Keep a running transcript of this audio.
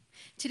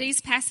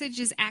Today's passage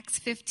is Acts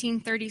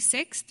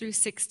 15:36 through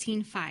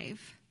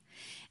 16:5.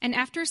 And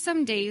after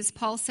some days,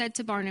 Paul said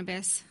to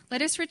Barnabas,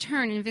 "Let us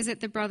return and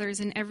visit the brothers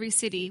in every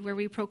city where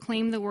we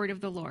proclaim the word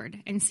of the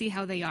Lord, and see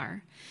how they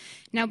are."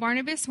 Now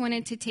Barnabas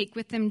wanted to take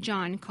with them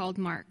John, called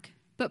Mark.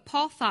 But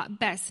Paul thought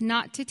best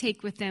not to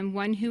take with them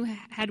one who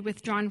had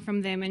withdrawn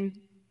from them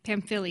in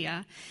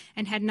Pamphylia,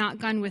 and had not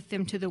gone with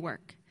them to the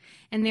work.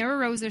 And there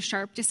arose a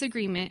sharp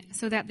disagreement,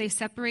 so that they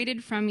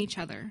separated from each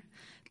other.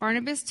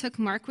 Barnabas took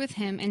Mark with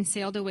him and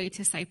sailed away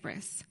to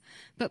Cyprus.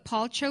 But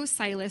Paul chose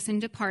Silas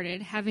and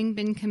departed, having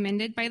been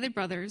commended by the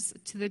brothers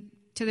to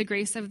the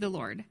grace of the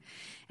Lord.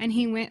 And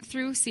he went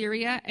through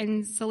Syria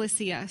and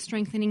Cilicia,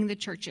 strengthening the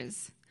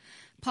churches.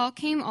 Paul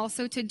came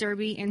also to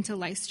Derbe and to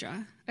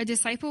Lystra. A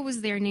disciple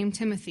was there named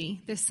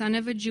Timothy, the son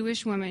of a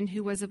Jewish woman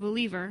who was a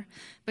believer,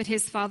 but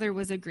his father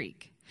was a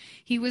Greek.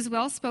 He was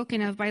well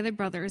spoken of by the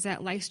brothers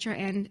at Lystra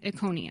and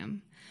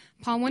Iconium.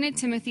 Paul wanted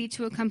Timothy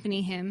to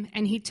accompany him,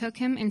 and he took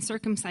him and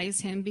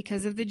circumcised him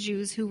because of the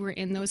Jews who were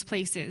in those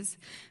places,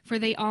 for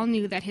they all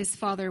knew that his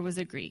father was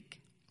a Greek.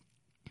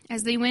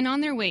 As they went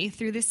on their way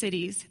through the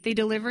cities, they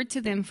delivered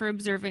to them for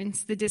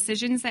observance the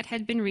decisions that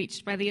had been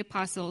reached by the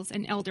apostles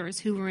and elders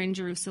who were in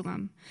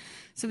Jerusalem.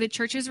 So the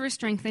churches were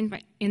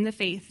strengthened in the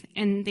faith,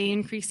 and they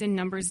increased in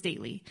numbers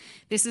daily.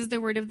 This is the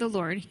word of the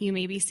Lord. You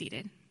may be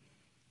seated.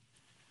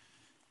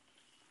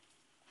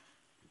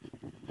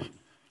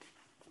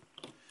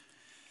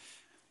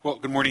 Well,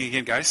 good morning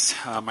again, guys.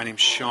 My name's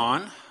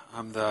Sean.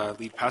 I'm the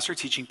lead pastor,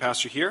 teaching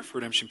pastor here for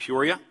Redemption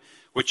Peoria,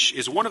 which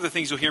is one of the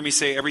things you'll hear me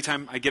say every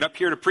time I get up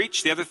here to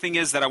preach. The other thing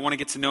is that I want to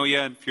get to know you.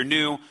 And if you're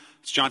new,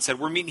 as John said,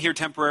 we're meeting here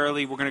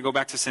temporarily. We're going to go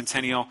back to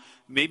Centennial,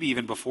 maybe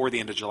even before the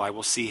end of July.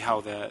 We'll see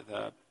how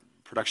the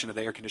production of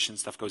the air conditioning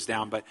stuff goes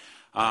down. But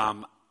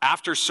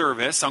after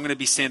service, I'm going to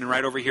be standing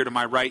right over here to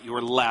my right,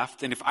 your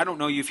left. And if I don't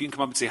know you, if you can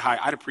come up and say hi,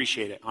 I'd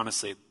appreciate it.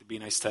 Honestly, it'd be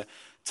nice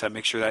to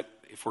make sure that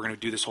if we're going to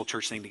do this whole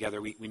church thing together,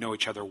 we know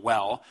each other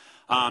well.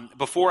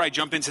 Before I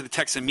jump into the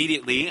text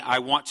immediately, I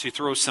want to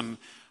throw some,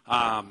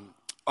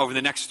 over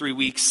the next 3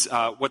 weeks,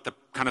 what the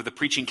kind of the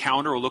preaching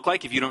calendar will look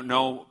like. If you don't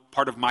know,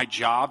 part of my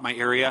job, my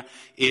area,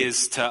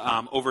 is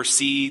to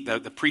oversee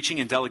the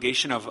preaching and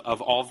delegation of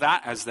all of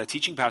that as the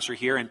teaching pastor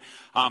here. And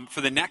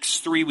for the next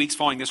 3 weeks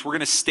following this, we're going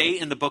to stay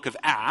in the book of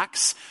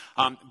Acts.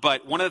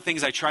 But one of the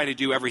things I try to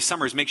do every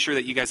summer is make sure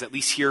that you guys at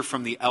least hear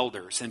from the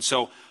elders. And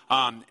so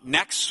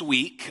next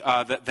week,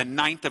 the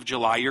 9th of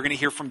July, you're going to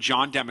hear from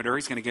John Demeter.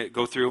 He's going to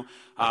go through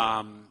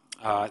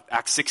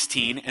Acts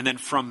 16. And then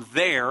from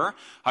there,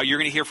 you're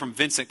going to hear from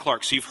Vincent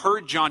Clark. So you've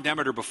heard John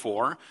Demeter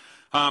before.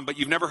 But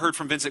you've never heard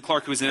from Vincent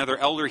Clark, who is another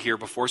elder here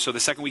before. So the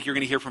second week, you're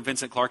going to hear from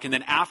Vincent Clark. And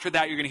then after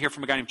that, you're going to hear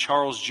from a guy named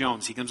Charles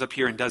Jones. He comes up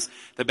here and does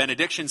the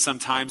benediction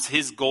sometimes.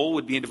 His goal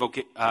would be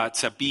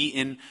to be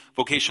in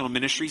vocational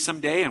ministry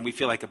someday. And we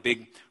feel like a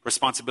big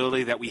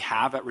responsibility that we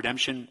have at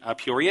Redemption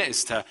Peoria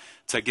is to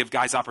give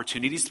guys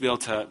opportunities to be able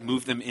to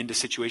move them into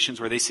situations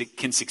where they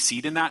can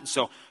succeed in that. And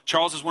so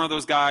Charles is one of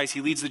those guys.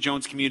 He leads the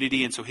Jones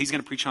community. And so he's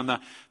going to preach on the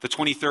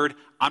 23rd.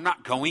 I'm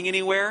not going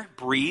anywhere.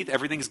 Breathe.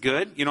 Everything's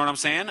good. You know what I'm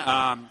saying?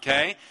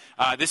 Okay.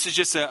 This is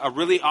just a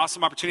really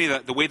awesome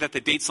opportunity. The way that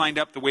the dates lined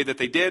up, the way that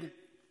they did.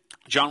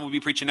 John will be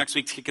preaching next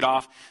week to kick it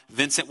off.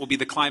 Vincent will be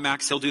the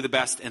climax. He'll do the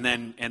best. And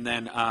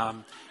then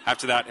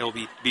after that, it'll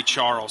be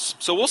Charles.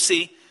 So we'll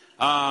see.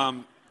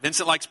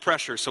 Vincent likes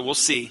pressure, so we'll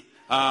see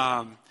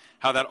how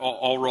that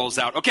all rolls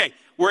out. Okay,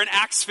 we're in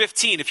Acts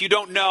 15. If you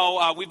don't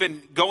know, we've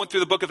been going through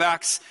the book of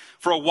Acts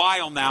for a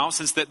while now,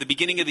 since the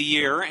beginning of the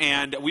year,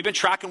 and we've been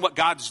tracking what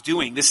God's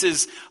doing. This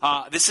is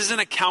an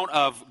account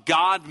of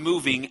God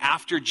moving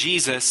after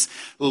Jesus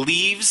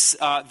leaves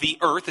the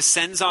earth,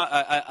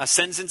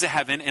 ascends into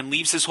heaven, and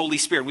leaves his Holy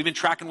Spirit. We've been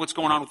tracking what's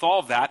going on with all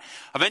of that.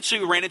 Eventually,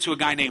 we ran into a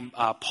guy named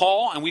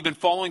Paul, and we've been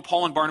following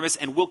Paul and Barnabas,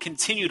 and we'll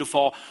continue to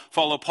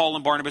follow Paul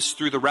and Barnabas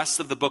through the rest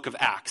of the book of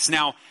Acts.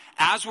 Now,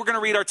 as we're going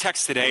to read our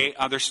text today,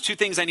 there's two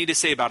things I need to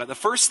say about it. The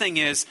first thing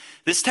is,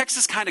 this text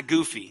is kind of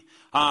goofy.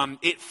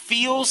 It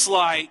feels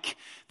like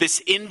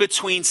this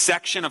in-between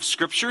section of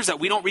scriptures that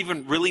we don't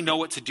even really know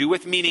what to do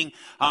with. Meaning,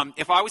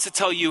 if I was to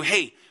tell you,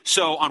 hey,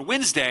 so on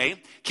Wednesday,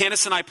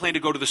 Candace and I plan to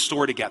go to the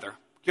store together.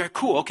 Yeah,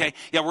 cool, okay.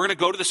 Yeah, we're going to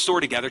go to the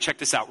store together. Check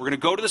this out. We're going to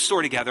go to the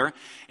store together,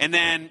 and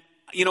then,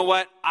 you know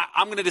what?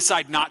 I'm going to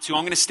decide not to.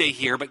 I'm going to stay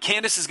here. But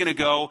Candace is going to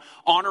go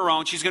on her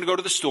own. She's going to go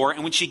to the store.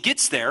 And when she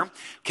gets there,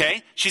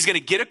 okay, she's going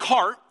to get a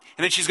cart,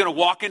 and then she's going to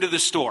walk into the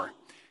store.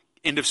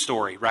 End of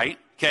story, right?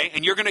 Okay,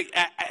 and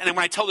and when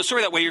I tell the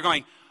story that way, you're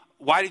going,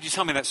 why did you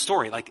tell me that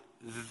story? Like,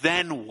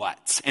 then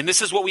what? And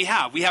this is what we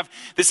have. We have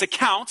this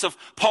account of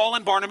Paul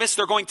and Barnabas.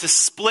 They're going to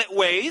split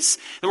ways.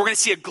 And we're going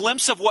to see a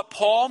glimpse of what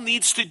Paul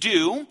needs to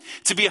do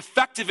to be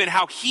effective in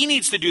how he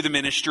needs to do the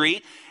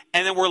ministry.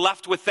 and then we're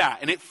left with that.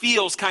 And it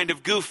feels kind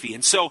of goofy.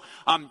 And so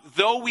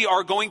though we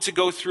are going to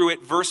go through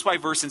it verse by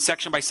verse and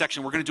section by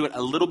section, we're going to do it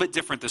a little bit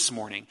different this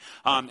morning.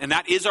 And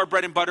that is our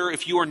bread and butter.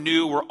 If you are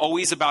new, we're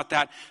always about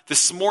that.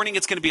 This morning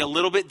it's going to be a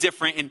little bit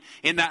different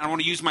in that I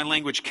want to use my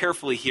language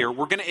carefully here.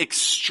 We're going to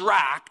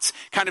extract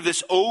kind of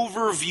this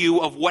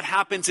overview of what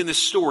happens in this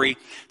story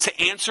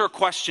to answer a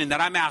question that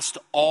I'm asked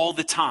all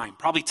the time.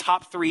 Probably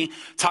top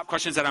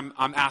questions that I'm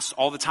asked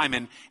all the time.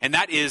 And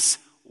that is,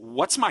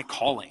 what's my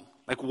calling?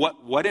 Like,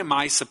 what am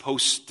I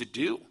supposed to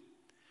do?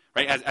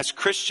 Right? As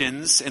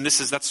Christians, and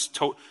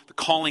the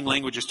calling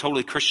language is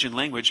totally Christian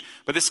language,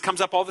 but this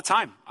comes up all the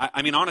time.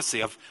 I mean,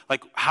 honestly, of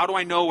like, how do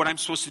I know what I'm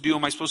supposed to do?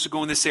 Am I supposed to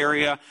go in this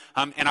area?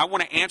 And I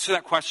want to answer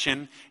that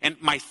question. And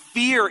my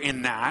fear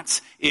in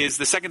that is,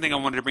 the second thing I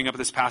wanted to bring up in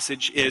this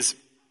passage is,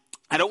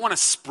 I don't want to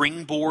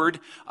springboard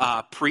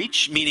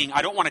preach, meaning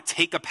I don't want to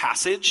take a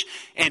passage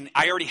and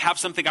I already have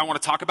something I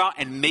want to talk about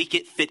and make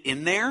it fit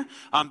in there.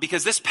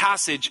 Because this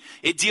passage,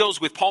 it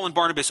deals with Paul and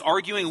Barnabas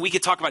arguing. We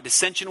could talk about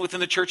dissension within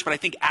the church, but I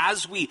think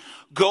as we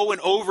go an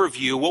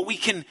overview, what we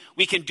can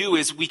do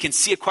is we can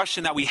see a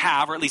question that we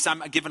have, or at least I'm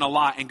given a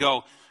lot, and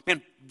go,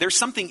 man, there's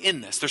something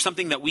in this. There's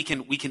something that we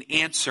can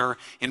answer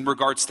in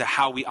regards to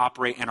how we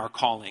operate in our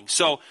calling.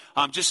 So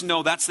just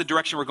know that's the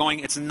direction we're going.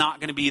 It's not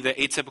going to be the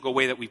atypical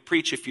way that we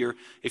preach. If you're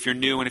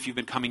new and if you've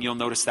been coming, you'll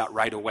notice that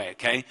right away.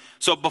 Okay.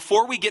 So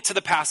before we get to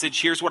the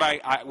passage, here's what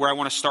where I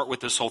want to start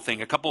with this whole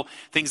thing. A couple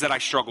things that I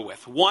struggle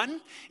with.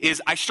 One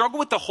is I struggle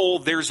with the whole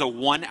there's a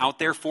one out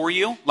there for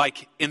you,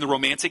 like in the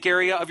romantic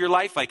area of your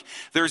life. Like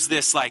there's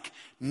this like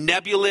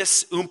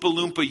nebulous Oompa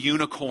Loompa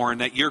unicorn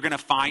that you're going to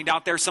find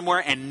out there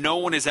somewhere, and no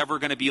one is ever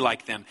going to be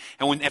like them.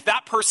 And if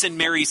that person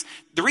marries,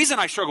 the reason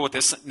I struggle with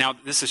this, now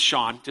this is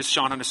Sean, just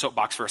Sean on a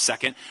soapbox for a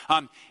second.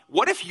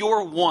 What if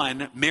your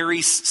one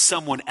marries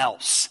someone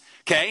else?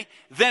 Okay,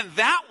 then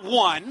that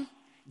one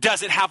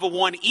doesn't have a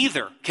one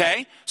either.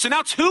 Okay, so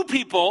now two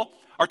people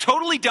are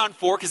totally done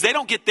for because they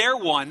don't get their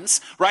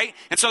ones, right?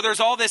 And so there's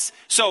all this.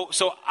 So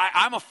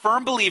I'm a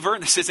firm believer,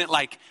 and this isn't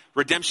like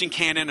redemption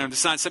canon, and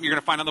it's not something you're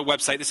going to find on the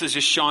website. This is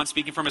just Sean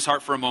speaking from his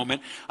heart for a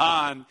moment.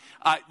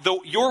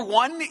 Your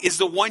one is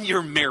the one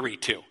you're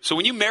married to. So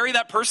when you marry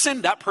that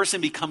person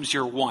becomes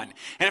your one.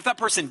 And if that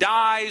person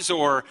dies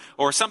or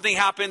something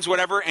happens,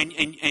 whatever,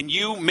 and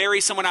you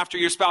marry someone after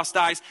your spouse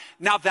dies,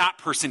 now that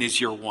person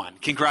is your one.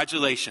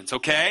 Congratulations,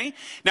 okay?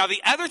 Now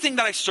the other thing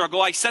that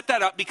I set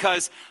that up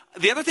because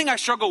the other thing I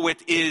struggle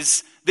with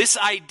is this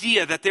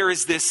idea that there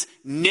is this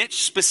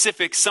niche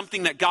specific,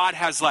 something that God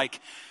has like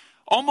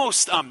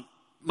almost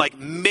like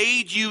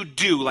made you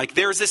do. Like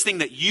there's this thing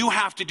that you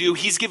have to do.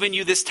 He's given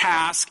you this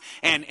task,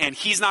 and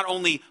he's not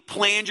only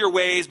planned your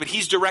ways, but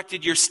he's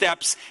directed your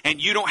steps,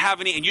 and you don't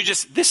have any, and you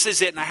just, this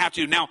is it, and I have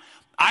to. Now,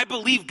 I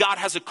believe God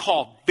has a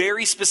call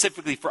very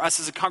specifically for us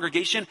as a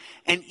congregation,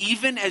 and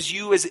even as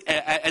you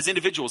as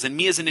individuals, and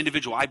me as an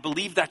individual. I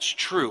believe that's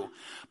true.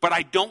 But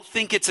I don't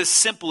think it's as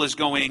simple as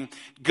God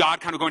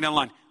kind of going down the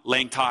line,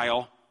 laying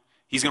tile,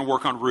 he's going to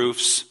work on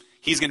roofs,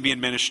 he's going to be in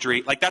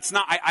ministry. Like that's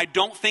not, I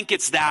don't think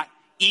it's that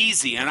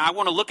easy. And I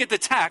want to look at the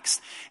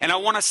text and I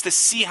want us to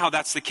see how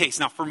that's the case.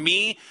 Now for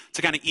me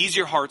to kind of ease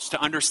your hearts to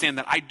understand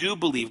that I do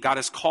believe God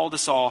has called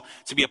us all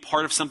to be a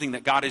part of something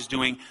that God is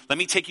doing. Let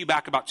me take you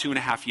back about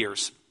 2.5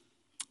 years.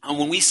 And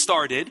when we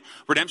started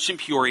Redemption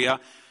Peoria,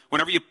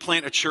 whenever you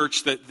plant a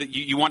church that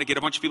you want to get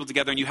a bunch of people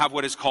together and you have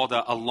what is called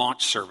a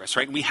launch service,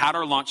 right? And we had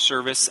our launch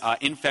service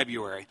in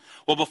February.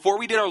 Well, before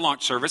we did our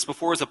launch service,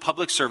 before it was a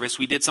public service,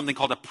 we did something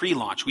called a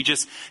pre-launch. We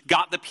just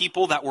got the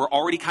people that were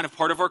already kind of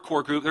part of our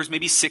core group. There's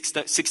maybe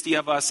 60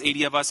 of us,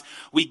 80 of us.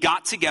 We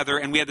got together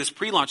and we had this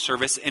pre-launch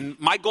service. And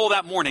my goal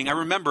that morning, I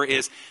remember,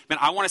 is, man,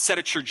 I want to set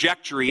a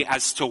trajectory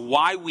as to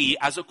why we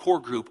as a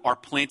core group are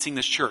planting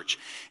this church.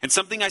 And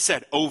something I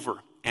said over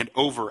and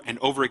over and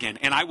over again.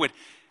 And I would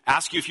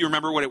ask you if you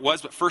remember what it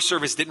was, but First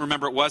Service didn't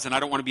remember it was, and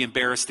I don't want to be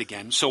embarrassed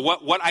again. So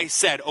what I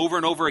said over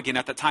and over again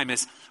at the time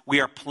is,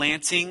 we are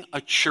planting a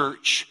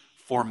church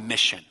for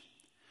mission.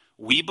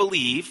 We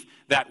believe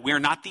that we're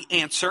not the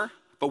answer,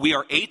 but we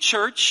are a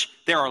church.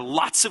 There are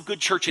lots of good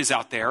churches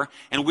out there,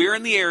 and we're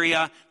in the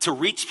area to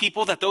reach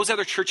people that those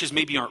other churches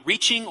maybe aren't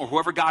reaching, or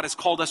whoever God has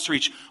called us to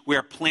reach. We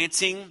are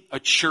planting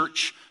a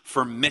church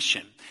for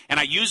mission. And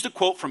I used a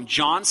quote from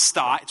John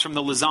Stott. It's from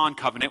the Lausanne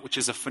Covenant, which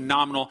is a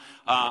phenomenal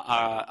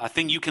a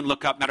thing you can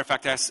look up. Matter of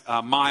fact, I asked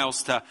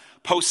Miles to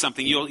post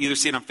something. You'll either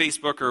see it on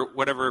Facebook or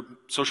whatever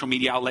social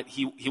media outlet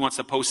he wants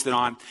to post it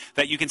on,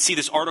 that you can see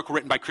this article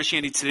written by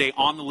Christianity Today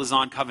on the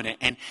Lausanne Covenant.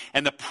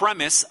 And the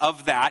premise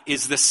of that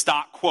is the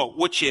Stott quote,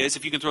 which is,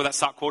 if you can throw that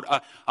Stott quote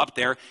up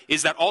there,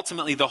 is that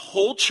ultimately the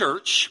whole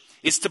church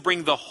is to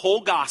bring the whole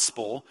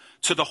gospel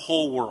to the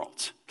whole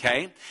world.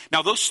 Okay?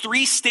 Now those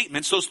three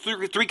statements, those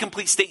three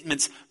complete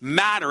statements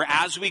matter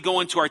as we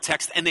go into our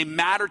text, and they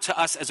matter to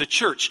us as a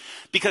church,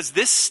 because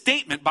this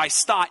statement by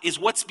Stott is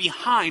what's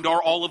behind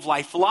our all of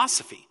life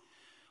philosophy.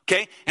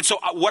 Okay? And so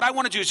what I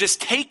want to do is just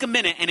take a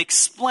minute and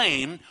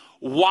explain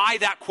why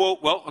that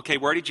quote, well, okay,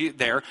 we already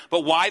there,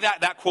 but why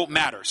that quote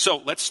matters.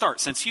 So let's start,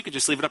 since you could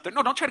just leave it up there.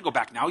 No, don't try to go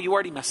back now. You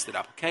already messed it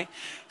up, okay?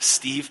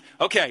 Steve.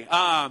 Okay,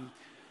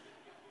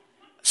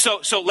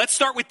 so let's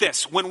start with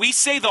this. When we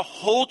say the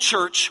whole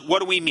church, what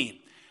do we mean?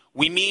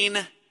 We mean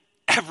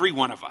every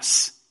one of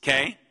us,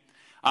 okay?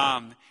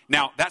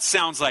 Now, that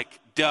sounds like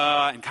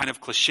duh and kind of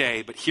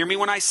cliche, but hear me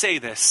when I say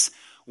this.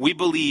 We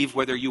believe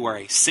whether you are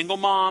a single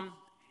mom,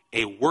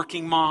 a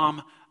working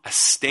mom, a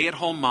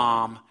stay-at-home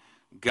mom,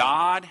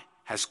 God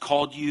has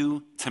called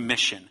you to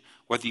mission.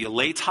 Whether you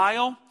lay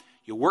tile,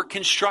 you work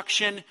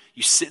construction,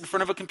 you sit in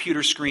front of a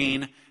computer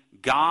screen,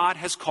 God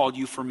has called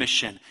you for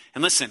mission.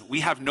 And listen,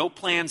 we have no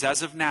plans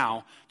as of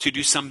now to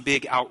do some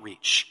big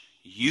outreach.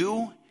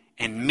 You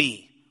and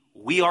me,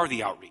 we are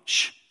the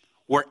outreach.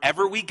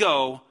 Wherever we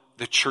go,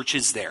 the church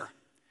is there.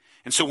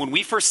 And so when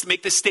we first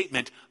make this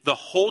statement, the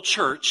whole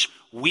church,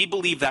 we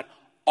believe that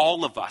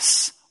all of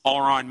us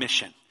are on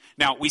mission.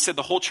 Now, we said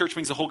the whole church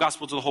brings the whole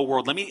gospel to the whole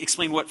world. Let me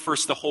explain what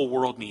first the whole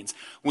world means.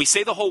 When we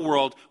say the whole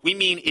world, we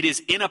mean it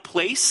is in a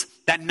place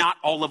that not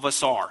all of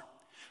us are.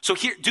 So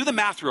here, do the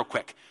math real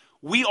quick.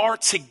 We are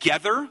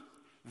together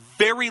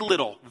very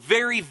little,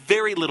 very,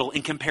 very little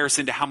in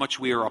comparison to how much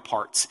we are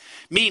apart.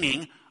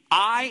 Meaning,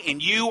 I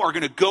and you are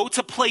going to go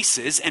to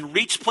places and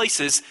reach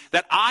places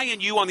that I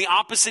and you on the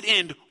opposite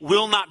end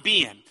will not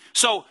be in.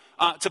 So,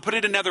 to put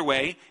it another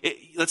way,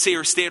 let's say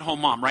you're a stay-at-home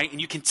mom, right? And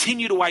you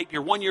continue to wipe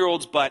your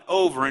 1-year-old's butt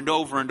over and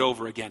over and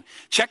over again.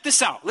 Check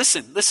this out.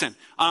 Listen.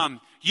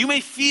 You may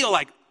feel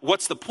like,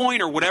 what's the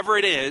point or whatever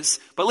it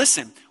is, but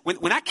listen,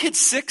 when that kid's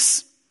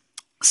 6,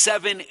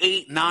 7,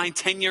 8, 9,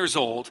 10 years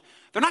old,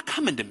 they're not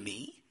coming to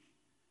me.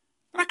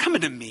 They're not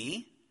coming to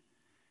me.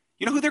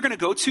 You know who they're going to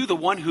go to? The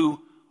one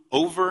who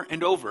over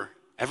and over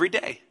every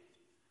day.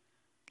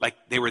 Like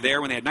they were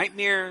there when they had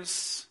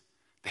nightmares.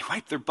 They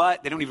wiped their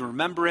butt. They don't even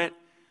remember it.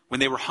 When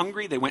they were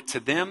hungry, they went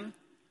to them.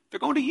 They're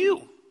going to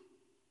you.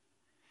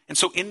 And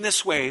so in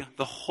this way,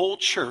 the whole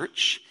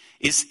church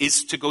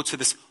is to go to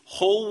this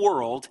whole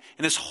world.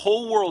 And this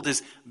whole world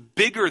is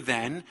bigger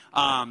than,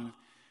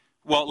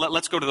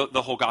 let's go to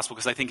the whole gospel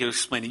because I think it'll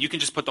explain it. You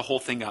can just put the whole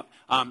thing up.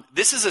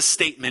 This is a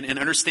statement in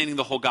understanding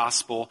the whole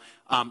gospel.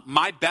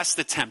 My best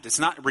attempt, it's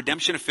not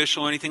redemption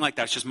official or anything like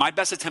that. It's just my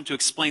best attempt to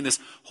explain this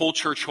whole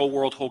church, whole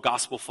world, whole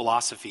gospel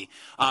philosophy.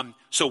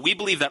 So we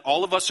believe that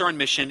all of us are on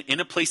mission in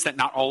a place that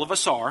not all of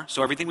us are.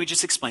 So everything we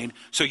just explained.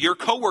 So your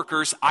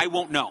coworkers, I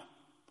won't know.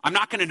 I'm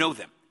not going to know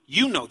them.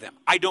 You know them.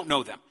 I don't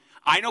know them.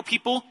 I know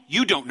people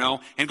you don't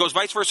know, and it goes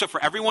vice versa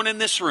for everyone in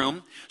this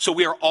room. So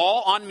we are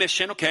all on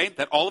mission, okay,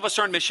 that all of us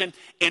are on mission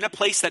in a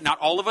place that not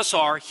all of us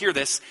are, hear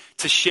this,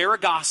 to share a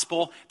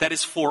gospel that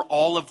is for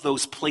all of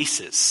those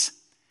places.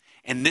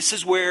 And this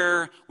is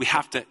where we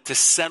have to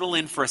settle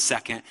in for a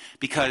second,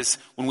 because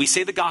when we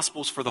say the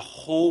gospel is for the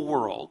whole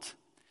world,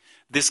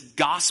 this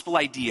gospel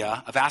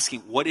idea of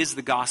asking, what is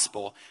the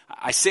gospel?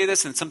 I say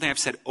this, and it's something I've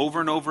said over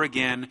and over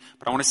again,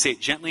 but I want to say it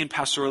gently and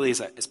pastorally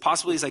as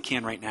possibly as I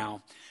can right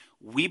now.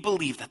 We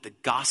believe that the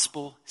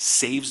gospel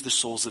saves the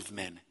souls of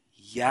men.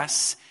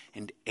 Yes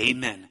and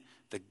amen.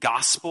 The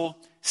gospel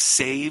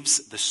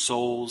saves the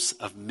souls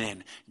of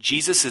men.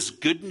 Jesus'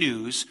 good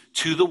news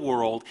to the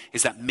world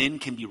is that men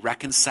can be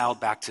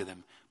reconciled back to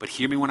them. But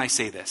hear me when I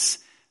say this.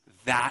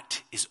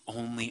 That is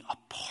only a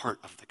part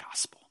of the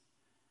gospel.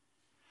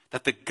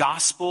 That the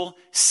gospel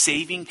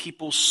saving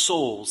people's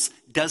souls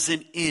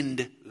doesn't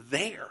end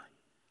there.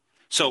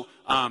 So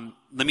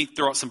let me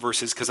throw out some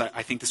verses because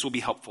I think this will be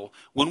helpful.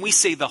 When we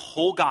say the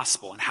whole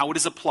gospel and how it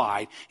is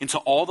applied into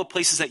all the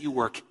places that you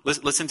work,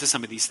 listen to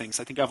some of these things.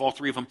 I think I have all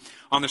three of them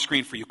on the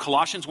screen for you.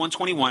 Colossians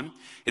 1:21,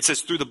 it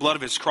says through the blood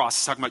of his cross,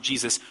 it's talking about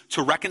Jesus,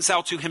 to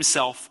reconcile to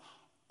himself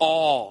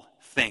all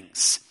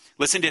things.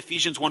 Listen to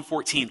Ephesians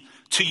 1:14,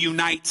 to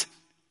unite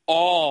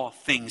all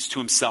things to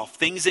himself,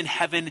 things in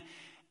heaven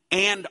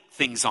and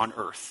things on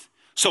earth.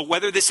 So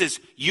whether this is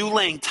you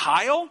laying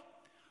tile,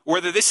 or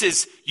whether this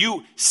is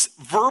you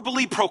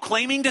verbally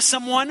proclaiming to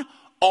someone,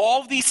 all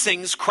of these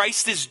things,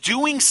 Christ is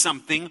doing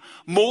something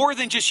more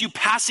than just you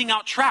passing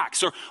out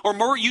tracts or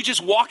more you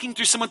just walking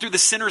through someone through the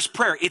sinner's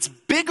prayer. It's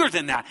bigger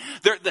than that.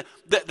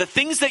 The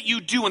things that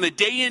you do in the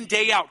day in,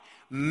 day out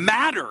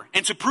matter.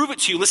 And to prove it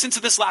to you, listen to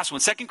this last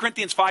one, 2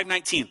 Corinthians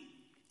 5:19.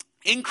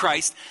 In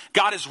Christ,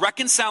 God is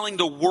reconciling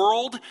the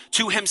world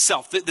to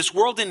himself. This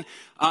world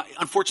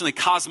unfortunately,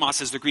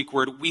 cosmos is the Greek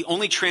word. We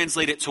only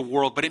translate it to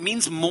world, but it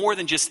means more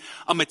than just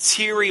a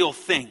material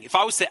thing. If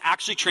I was to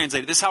actually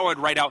translate it, this is how I would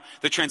write out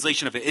the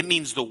translation of it. It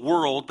means the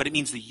world, but it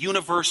means the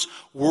universe,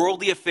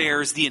 worldly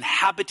affairs, the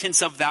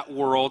inhabitants of that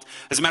world.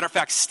 As a matter of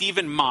fact,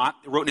 Stephen Mott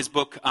wrote in his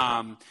book,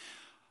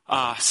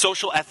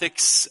 Social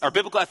Ethics, or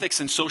Biblical Ethics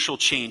and Social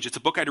Change. It's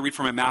a book I had to read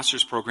for my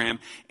master's program,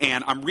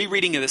 and I'm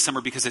rereading it this summer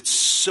because it's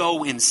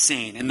so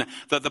insane. And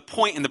the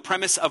point and the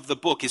premise of the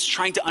book is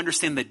trying to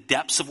understand the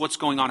depths of what's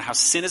going on, how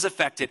sin is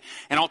affected,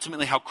 and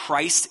ultimately how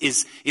Christ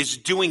is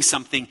doing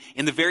something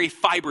in the very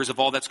fibers of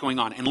all that's going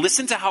on. And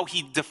listen to how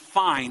he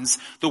defines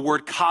the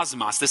word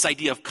cosmos, this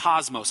idea of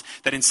cosmos,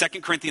 that in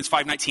 2 Corinthians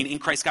 5:19, in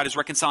Christ God is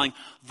reconciling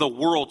the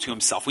world to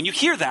himself. When you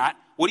hear that,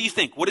 What do you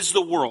think? What is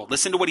the world?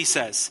 Listen to what he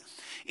says.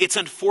 It's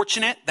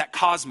unfortunate that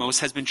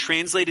cosmos has been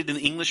translated in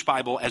the English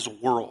Bible as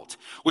world,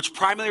 which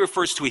primarily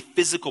refers to a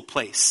physical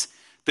place.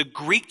 The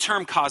Greek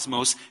term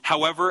cosmos,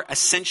 however,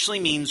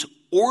 essentially means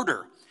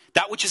order,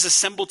 that which is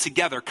assembled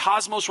together.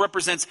 Cosmos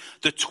represents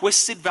the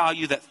twisted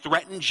value that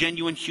threaten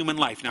genuine human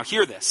life. Now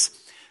hear this.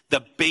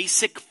 The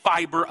basic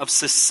fiber of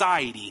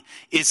society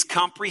is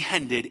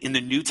comprehended in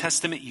the New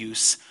Testament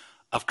use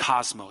of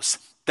cosmos.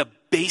 The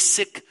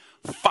basic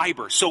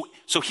fiber. So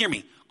hear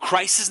me.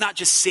 Christ is not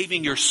just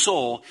saving your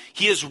soul.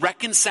 He is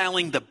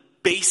reconciling the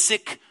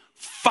basic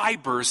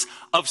fibers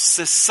of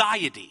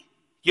society.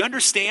 You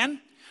understand?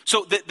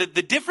 So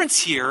the difference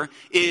here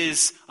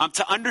is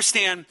to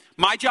understand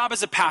my job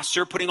as a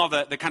pastor, putting all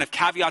the kind of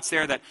caveats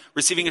there that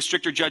receiving a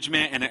stricter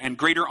judgment and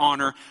greater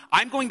honor.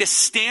 I'm going to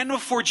stand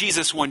before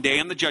Jesus one day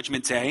on the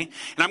judgment day,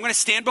 and I'm going to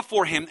stand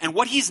before him, and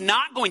what he's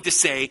not going to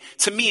say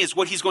to me is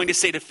what he's going to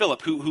say to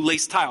Philip, who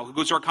lays tile, who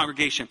goes to our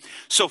congregation.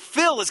 So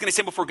Phil is going to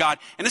stand before God,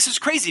 and this is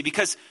crazy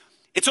because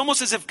it's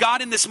almost as if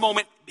God in this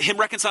moment, him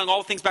reconciling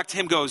all things back to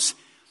him, goes,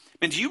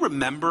 man, do you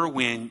remember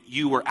when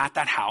you were at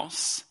that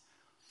house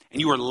and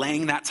you were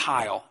laying that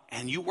tile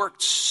and you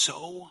worked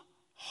so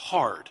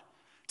hard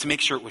to make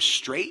sure it was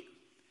straight?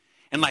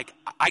 And like,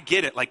 I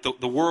get it. Like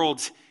the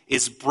world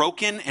is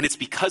broken and it's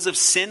because of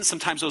sin.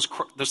 Sometimes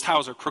those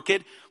tiles are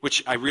crooked,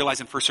 which I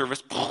realize in first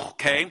service,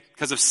 okay,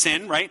 because of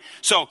sin, right?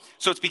 So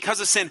it's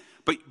because of sin.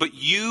 But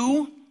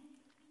you,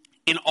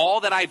 in all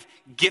that I've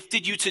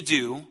gifted you to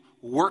do,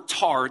 worked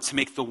hard to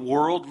make the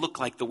world look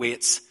like the way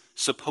it's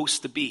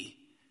supposed to be.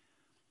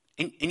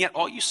 And yet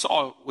all you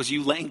saw was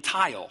you laying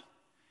tile.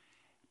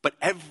 But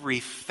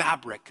every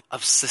fabric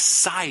of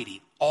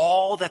society,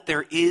 all that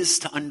there is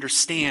to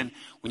understand,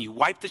 when you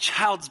wipe the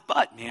child's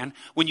butt, man,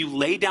 when you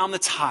lay down the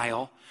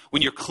tile,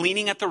 when you're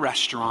cleaning at the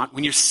restaurant,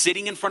 when you're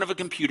sitting in front of a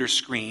computer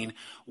screen,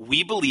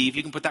 we believe,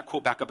 you can put that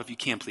quote back up if you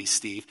can, please,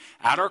 Steve.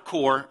 At our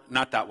core,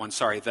 not that one,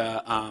 sorry,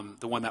 the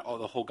one that,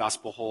 the whole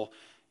gospel whole,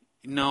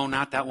 no,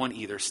 not that one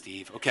either,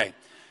 Steve. Okay.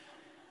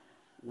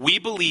 We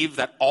believe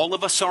that all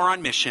of us are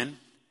on mission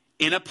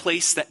in a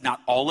place that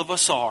not all of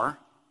us are,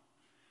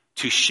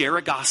 to share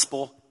a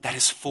gospel that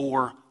is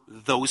for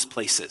those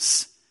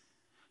places.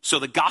 So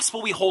the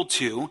gospel we hold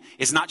to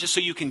is not just so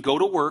you can go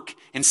to work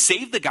and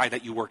save the guy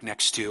that you work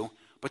next to,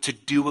 but to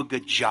do a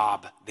good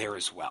job there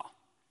as well.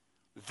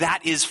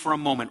 That is for a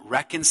moment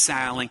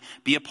reconciling,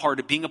 being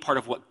a part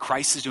of what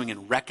Christ is doing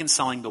and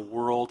reconciling the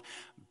world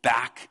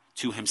back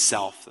to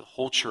himself, the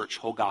whole church,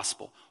 whole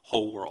gospel,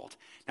 whole world.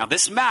 Now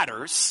this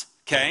matters,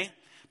 okay?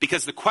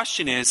 Because the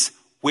question is,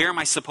 where am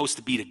I supposed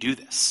to be to do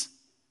this?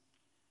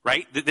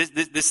 Right?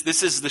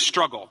 This is the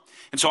struggle.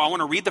 And so I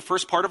want to read the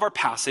first part of our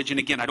passage. And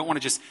again, I don't want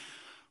to just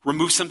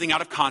remove something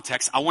out of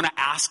context. I want to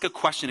ask a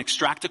question,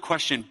 extract a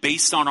question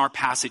based on our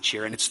passage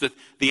here. And it's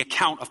the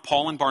account of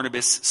Paul and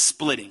Barnabas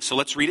splitting. So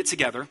let's read it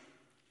together.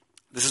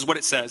 This is what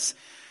it says.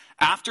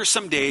 After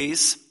some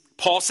days,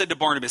 Paul said to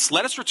Barnabas,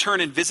 let us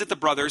return and visit the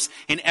brothers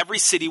in every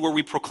city where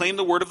we proclaim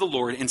the word of the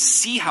Lord and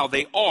see how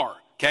they are.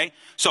 Okay?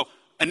 So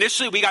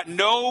initially, we got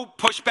no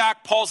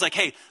pushback. Paul's like,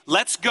 hey,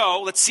 let's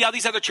go. Let's see how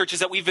these other churches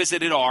that we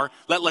visited are.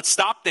 Let's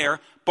stop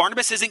there.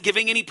 Barnabas isn't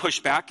giving any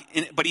pushback,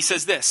 but he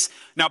says this.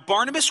 Now,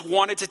 Barnabas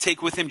wanted to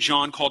take with him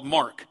John called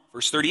Mark.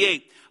 Verse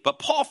 38. But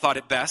Paul thought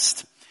it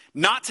best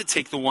not to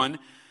take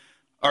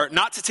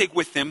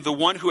with them the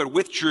one who had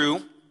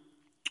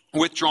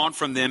withdrawn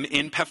from them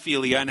in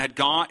Pamphylia and had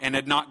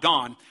not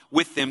gone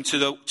with them to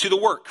the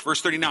work.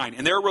 Verse 39.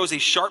 And there arose a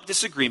sharp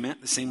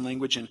disagreement, the same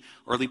language in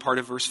early part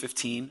of verse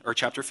 15 or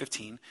chapter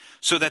 15,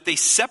 so that they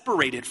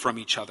separated from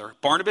each other.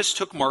 Barnabas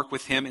took Mark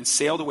with him and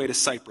sailed away to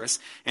Cyprus,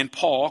 and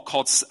Paul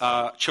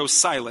chose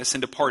Silas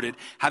and departed,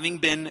 having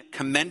been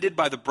commended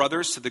by the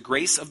brothers to the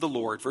grace of the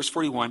Lord. Verse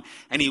 41.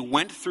 And he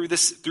went through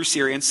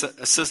Syria and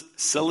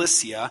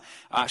Cilicia,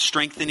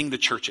 strengthening the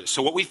churches.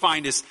 So what we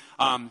find is,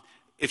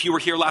 if you were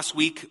here last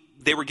week,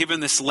 they were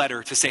given this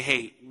letter to say,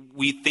 hey,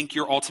 we think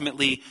you're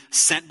ultimately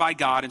sent by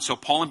God. And so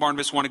Paul and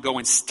Barnabas want to go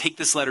and take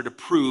this letter to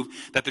prove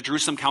that the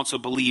Jerusalem Council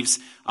believes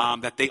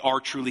that they are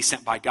truly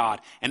sent by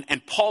God.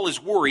 And Paul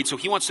is worried, so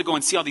he wants to go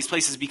and see all these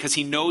places because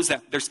he knows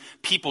that there's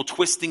people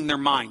twisting their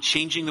mind,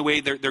 changing the way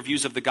their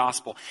views of the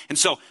gospel. And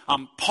so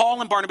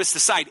Paul and Barnabas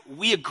decide,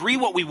 we agree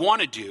what we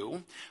want to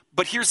do,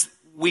 but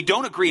we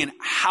don't agree in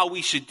how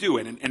we should do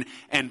it.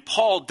 And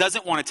Paul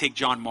doesn't want to take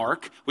John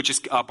Mark, which is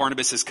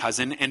Barnabas'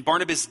 cousin, and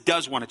Barnabas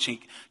does want to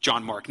take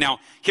John Mark. Now,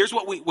 here's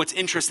what's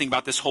interesting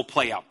about this whole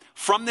play out.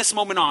 From this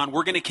moment on,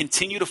 we're going to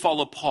continue to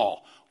follow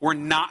Paul. We're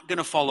not going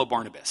to follow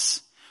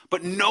Barnabas.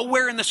 But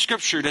nowhere in the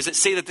scripture does it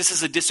say that this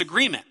is a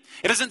disagreement.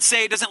 It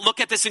doesn't look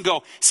at this and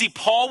go, see,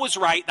 Paul was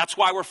right, that's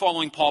why we're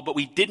following Paul, but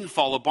we didn't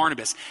follow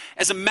Barnabas.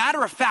 As a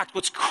matter of fact,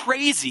 what's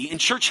crazy in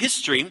church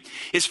history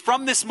is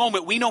from this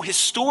moment, we know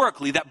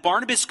historically that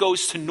Barnabas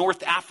goes to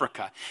North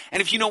Africa. And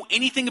if you know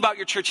anything about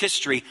your church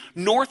history,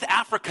 North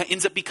Africa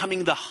ends up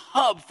becoming the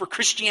hub for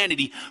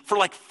Christianity for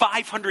like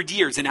 500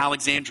 years in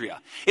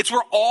Alexandria. It's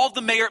where all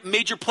the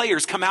major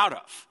players come out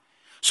of.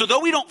 So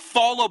though we don't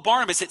follow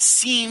Barnabas, it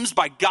seems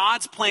by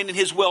God's plan and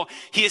his will,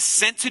 he is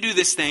sent to do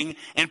this thing,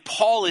 and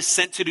Paul is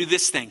sent to do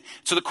this thing.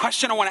 So the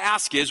question I want to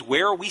ask is,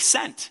 where are we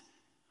sent?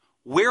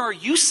 Where are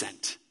you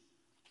sent?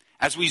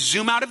 As we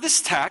zoom out of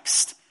this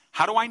text,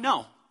 how do I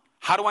know?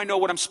 How do I know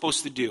what I'm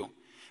supposed to do?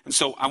 And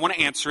so I want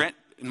to answer it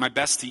in my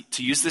best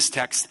to use this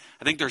text.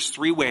 I think there's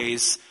three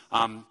ways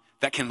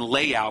that can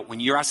lay out when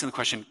you're asking the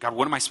question, God,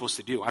 what am I supposed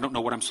to do? I don't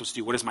know what I'm supposed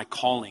to do. What is my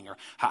calling? Or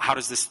how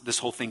does this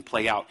whole thing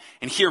play out?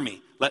 And hear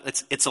me,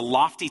 it's a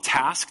lofty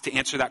task to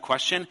answer that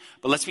question,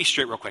 but let's be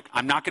straight real quick.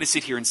 I'm not going to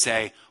sit here and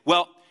say,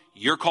 well,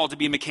 you're called to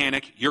be a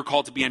mechanic, you're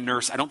called to be a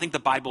nurse. I don't think the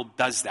Bible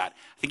does that.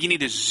 I think you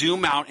need to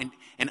zoom out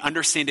and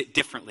understand it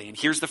differently. And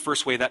here's the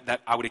first way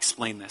that I would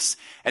explain this.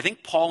 I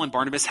think Paul and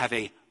Barnabas have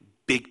a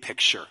big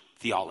picture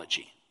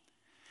theology.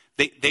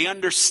 They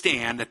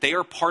understand that they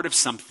are part of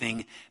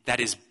something that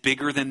is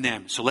bigger than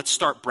them. So let's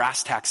start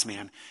brass tacks,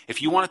 man.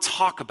 If you want to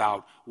talk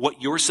about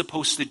what you're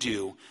supposed to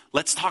do,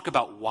 let's talk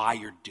about why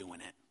you're doing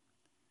it.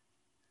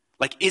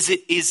 Like,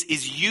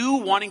 is you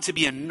wanting to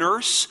be a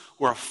nurse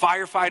or a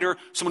firefighter,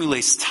 someone who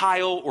lays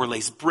tile or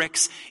lays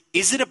bricks,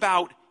 is it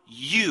about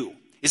you?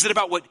 Is it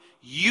about what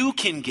you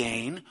can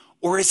gain,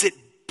 or is it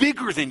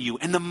bigger than you?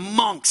 And the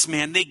monks,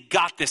 man, they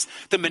got this.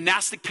 The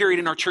monastic period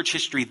in our church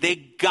history, they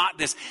got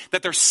this,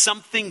 that there's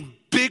something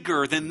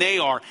bigger than they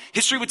are.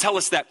 History would tell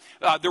us that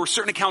there were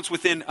certain accounts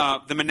within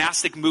the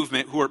monastic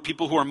movement, who are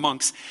people who are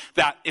monks,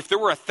 that if there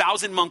were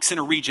 1,000 monks in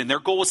a region, their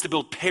goal was to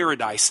build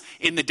paradise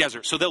in the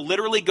desert. So they'll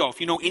literally go, if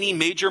you know any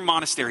major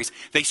monasteries,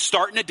 they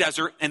start in a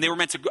desert and they were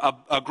meant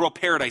to grow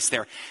paradise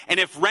there. And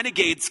if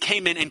renegades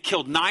came in and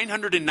killed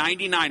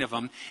 999 of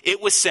them,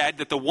 it was said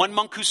that the one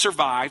monk who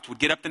survived would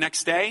get up the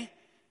next day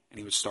and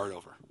he would start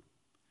over.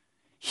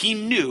 He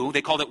knew,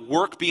 they called it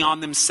work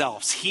beyond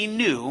themselves. He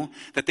knew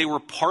that they were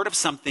part of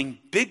something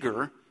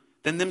bigger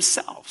than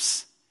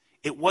themselves.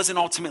 It wasn't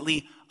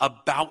ultimately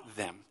about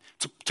them.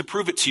 To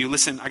prove it to you,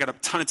 listen, I got a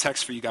ton of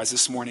text for you guys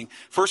this morning.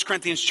 1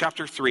 Corinthians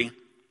chapter 3,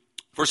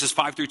 verses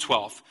 5 through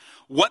 12.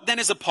 What then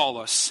is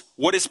Apollos?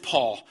 What is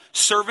Paul?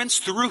 Servants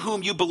through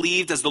whom you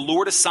believed as the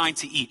Lord assigned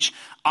to each.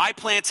 I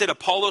planted,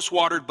 Apollos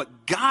watered,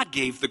 but God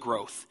gave the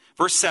growth.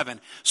 Verse 7,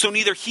 so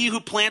neither he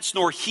who plants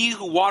nor he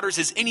who waters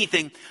is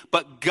anything,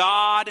 but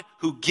God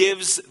who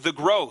gives the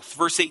growth.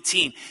 Verse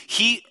 18,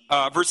 he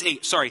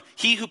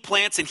who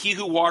plants and he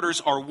who waters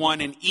are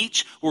one, and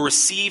each will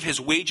receive his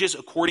wages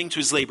according to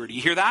his labor. Do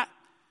you hear that?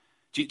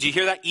 Do you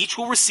hear that? Each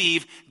will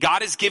receive.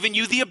 God has given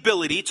you the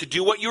ability to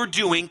do what you're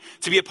doing,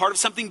 to be a part of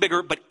something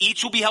bigger, but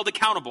each will be held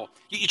accountable.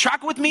 You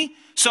track with me?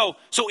 So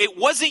it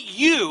wasn't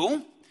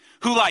you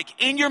who, like,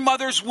 in your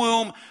mother's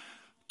womb,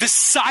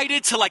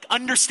 decided to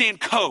understand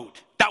code.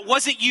 That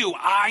wasn't you.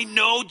 I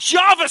know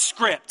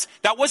JavaScript.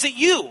 That wasn't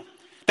you.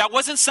 That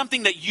wasn't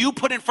something that you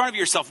put in front of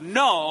yourself.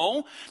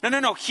 No.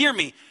 Hear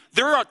me.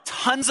 There are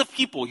tons of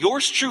people,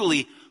 yours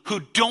truly, who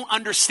don't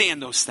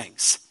understand those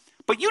things.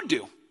 But you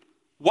do.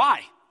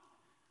 Why?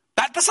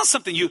 That's not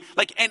something you,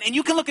 and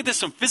you can look at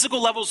this on physical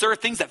levels. There are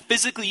things that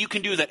physically you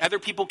can do that other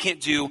people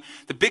can't do.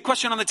 The big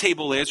question on the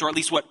table is, or at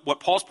least what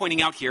Paul's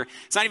pointing out here,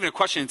 it's not even a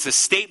question, it's a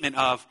statement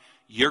of,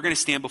 you're going to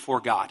stand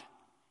before God.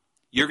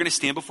 You're going to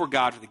stand before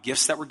God for the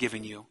gifts that were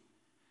given you,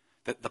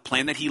 the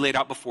plan that he laid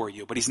out before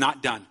you, but he's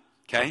not done,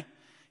 okay?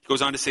 He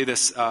goes on to say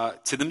this,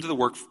 to them to the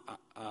work,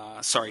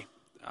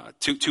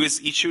 to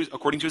his, each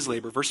according to his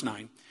labor, verse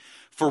 9,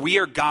 for we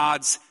are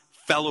God's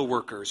fellow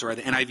workers, or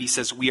the NIV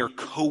says we are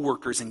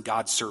co-workers in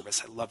God's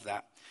service. I love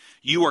that.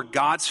 You are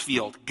God's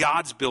field,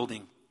 God's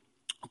building.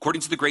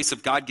 According to the grace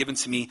of God given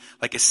to me,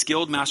 like a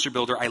skilled master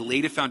builder, I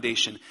laid a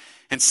foundation,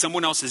 and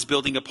someone else is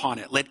building upon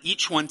it. Let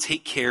each one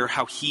take care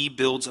how he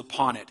builds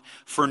upon it.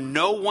 For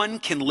no one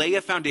can lay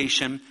a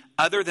foundation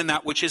other than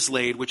that which is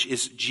laid, which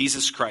is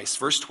Jesus Christ.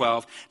 Verse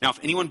 12, now if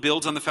anyone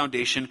builds on the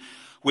foundation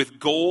with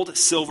gold,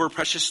 silver,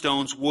 precious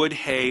stones, wood,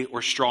 hay,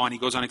 or straw, and he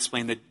goes on to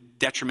explain the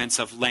detriments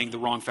of laying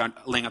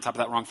on top of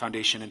that wrong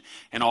foundation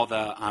and all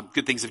the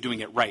good things of doing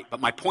it right. But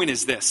my point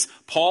is this.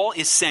 Paul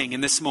is saying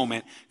in this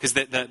moment, because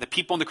the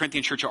people in the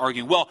Corinthian church are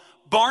arguing, well,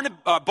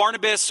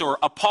 Barnabas or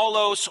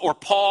Apollos or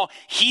Paul,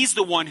 he's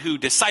the one who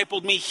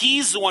discipled me.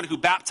 He's the one who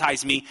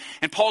baptized me.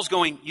 And Paul's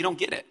going, you don't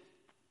get it.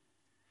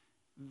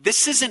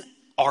 This isn't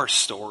our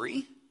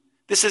story.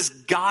 This is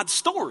God's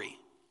story.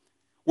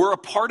 We're a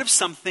part of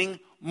something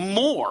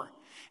more.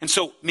 And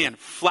so, man,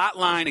 flat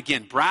line,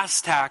 again,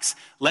 brass tacks,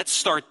 let's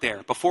start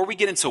there. Before we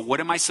get into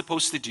what am I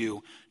supposed to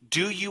do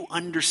you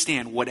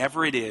understand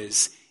whatever it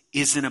is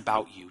isn't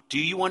about you? Do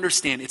you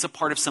understand it's a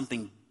part of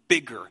something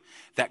bigger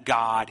that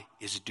God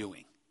is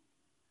doing?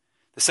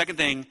 The second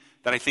thing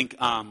that I think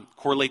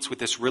correlates with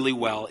this really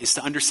well is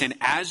to understand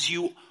as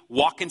you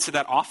walk into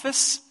that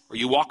office or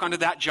you walk onto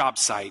that job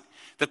site,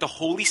 that the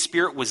Holy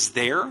Spirit was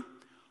there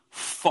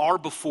far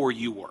before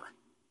you were.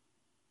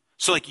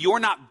 So you're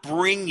not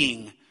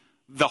bringing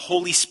the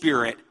Holy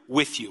Spirit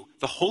with you.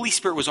 The Holy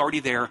Spirit was already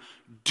there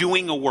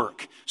doing a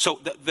work. So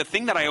the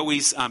thing that I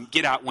always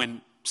get at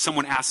when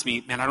someone asks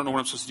me, man, I don't know what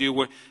I'm supposed to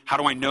do. How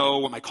do I know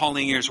what my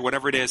calling is or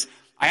whatever it is?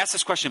 I ask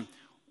this question,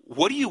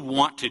 what do you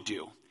want to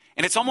do?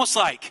 And it's almost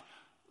like,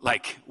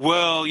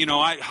 well,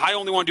 I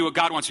only want to do what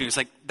God wants me to do. It's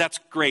like, that's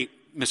great,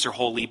 Mr.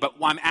 Holy. But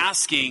what I'm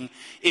asking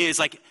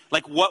is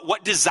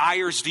what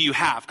desires do you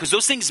have? Because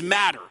those things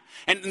matter.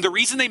 And the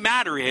reason they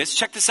matter is,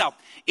 check this out.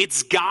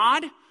 It's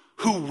God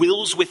who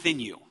wills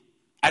within you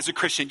as a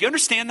Christian. Do you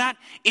understand that?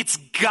 It's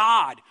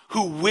God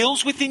who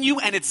wills within you,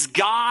 and it's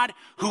God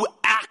who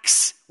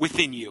acts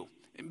within you.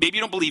 Maybe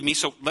you don't believe me,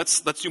 so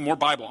let's do more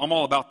Bible. I'm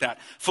all about that.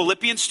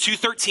 Philippians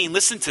 2:13,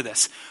 listen to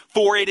this.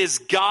 For it is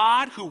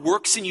God who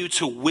works in you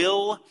to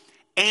will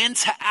and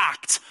to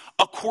act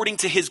according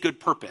to his good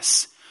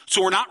purpose.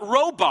 So we're not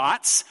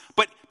robots,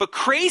 but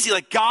crazy.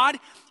 Like God,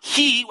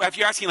 if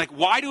you're asking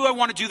why do I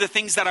want to do the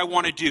things that I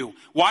want to do?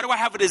 Why do I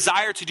have a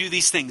desire to do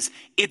these things?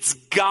 It's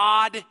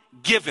God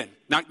given.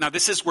 Now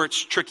this is where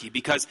it's tricky,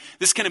 because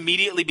this can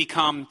immediately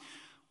become,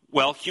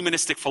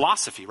 humanistic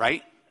philosophy,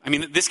 right? I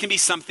mean, this can be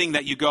something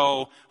that you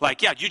go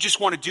you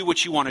just want to do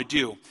what you want to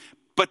do.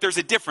 But there's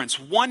a difference.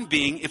 One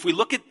being, if we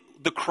look at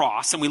the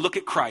cross and we look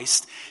at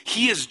Christ,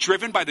 he is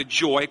driven by the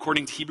joy,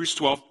 according to Hebrews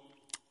 12,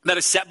 that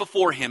is set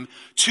before him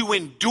to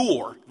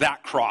endure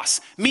that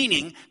cross.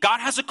 Meaning, God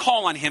has a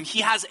call on him.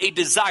 He has a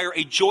desire,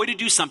 a joy to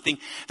do something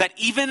that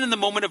even in the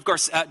moment of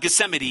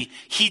Gethsemane,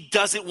 he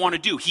doesn't want to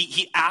do.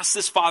 He asks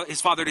his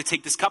father to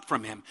take this cup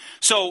from him.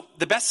 So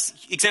the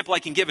best example I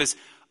can give is,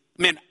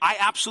 I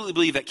absolutely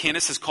believe that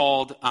Candace has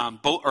called,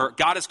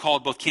 God has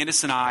called both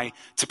Candace and I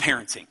to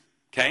parenting,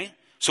 okay?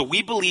 So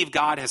we believe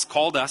God has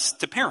called us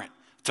to parent,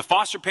 to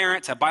foster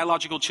parent, to have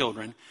biological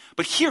children.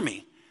 But hear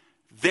me,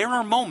 there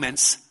are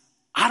moments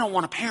I don't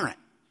want to parent.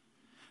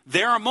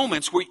 There are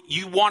moments where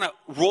you want to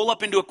roll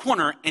up into a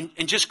corner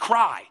and just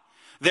cry.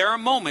 There are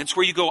moments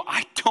where you go,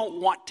 I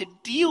don't want to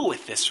deal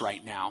with this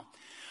right now.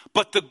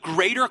 But the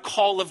greater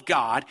call of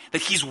God,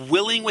 that he's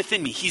willing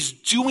within me, he's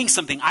doing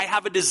something, I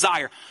have a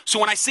desire. So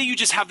when I say you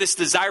just have this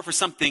desire for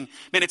something,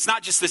 it's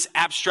not just this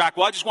abstract,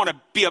 I just want to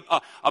be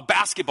a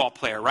basketball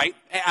player, right?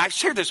 And I've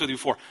shared this with you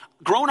before.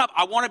 Growing up,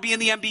 I want to be in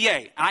the NBA.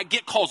 And I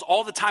get calls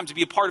all the time to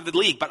be a part of the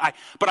league, but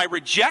I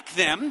reject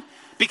them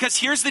because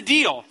here's the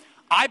deal.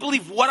 I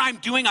believe what I'm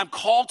doing, I'm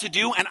called to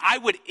do, and I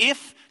would,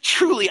 if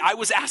truly I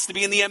was asked to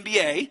be in the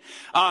NBA,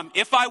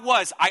 if I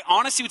was, I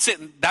honestly would say,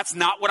 that's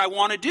not what I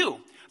want to do.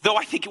 Though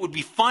I think it would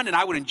be fun and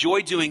I would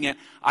enjoy doing it,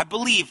 I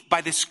believe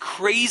by this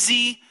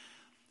crazy,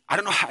 I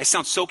don't know, I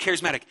sound so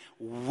charismatic,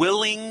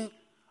 willing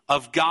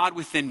of God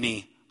within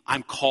me,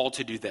 I'm called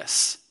to do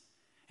this.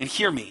 And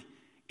hear me,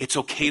 it's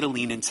okay to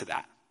lean into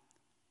that.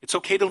 It's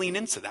okay to lean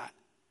into that.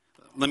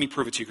 Let me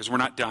prove it to you because we're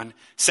not done.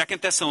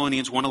 2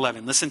 Thessalonians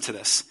 1:11, listen to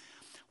this.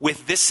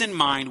 With this in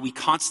mind, we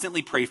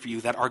constantly pray for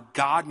you that our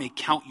God may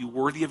count you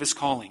worthy of his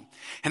calling,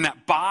 and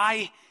that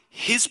by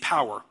his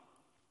power,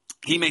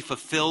 he may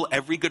fulfill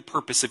every good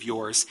purpose of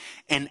yours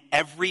and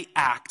every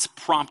act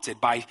prompted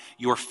by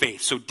your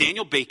faith. So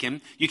Daniel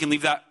Bacon, you can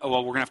leave that, we're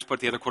going to have to put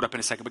the other quote up in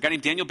a second, but a guy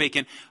named Daniel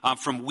Bacon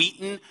from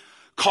Wheaton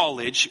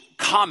College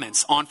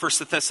comments on 1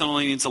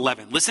 Thessalonians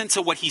 11. Listen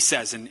to what he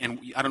says,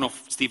 and I don't know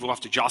if Steve will have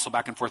to jostle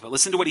back and forth, but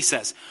listen to what he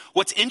says.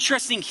 What's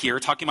interesting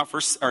here, talking about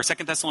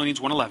 2 Thessalonians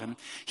 1:11,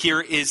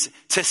 here is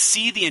to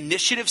see the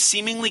initiative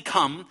seemingly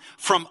come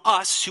from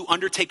us who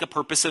undertake a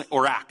purpose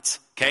or act.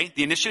 Okay,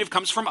 the initiative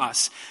comes from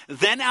us.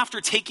 Then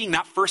after taking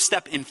that first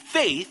step in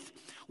faith,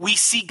 we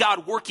see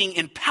God working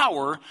in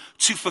power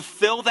to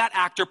fulfill that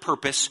act or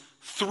purpose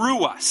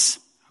through us.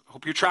 I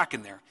hope you're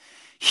tracking there.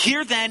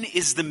 Here then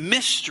is the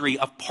mystery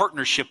of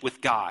partnership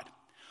with God.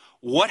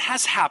 What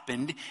has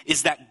happened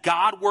is that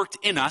God worked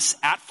in us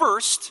at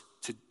first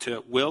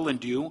to will and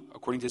do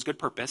according to his good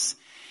purpose.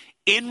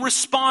 In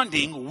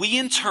responding, we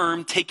in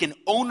turn take an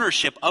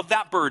ownership of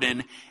that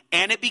burden,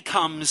 and it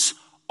becomes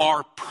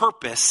our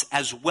purpose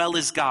as well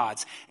as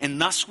God's.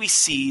 And thus we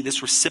see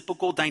this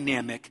reciprocal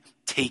dynamic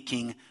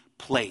taking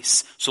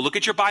place. So look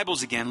at your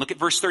Bibles again. Look at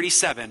verse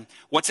 37.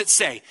 What's it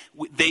say?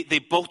 They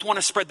both want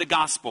to spread the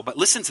gospel, but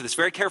listen to this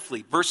very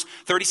carefully. Verse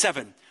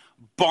 37,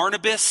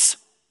 Barnabas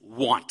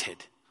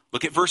wanted.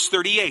 Look at verse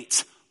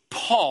 38.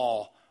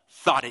 Paul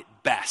thought it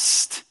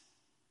best.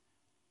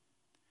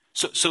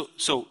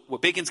 So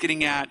what Bacon's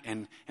getting at,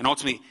 and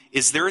ultimately,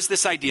 is there is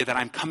this idea that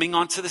I'm coming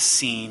onto the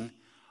scene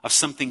of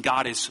something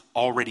God is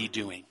already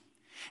doing.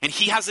 And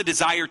he has a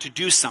desire to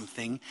do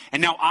something,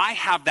 and now I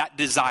have that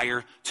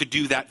desire to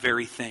do that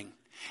very thing.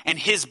 And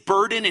his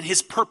burden and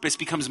his purpose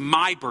becomes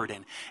my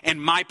burden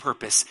and my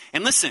purpose.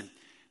 And listen,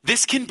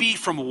 this can be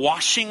from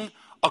washing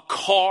a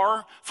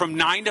car from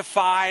 9 to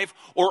 5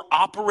 or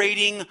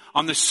operating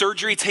on the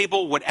surgery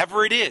table,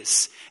 whatever it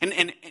is. And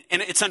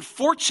it's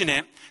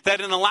unfortunate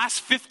that in the last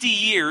 50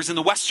 years in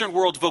the Western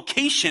world,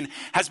 vocation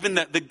has been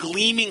the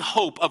gleaming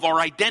hope of our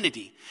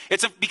identity.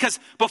 Because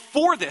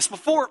before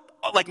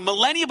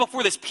millennia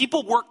before this,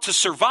 people worked to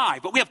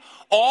survive. But we have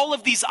all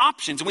of these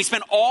options, and we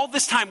spend all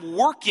this time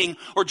working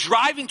or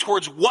driving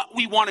towards what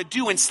we want to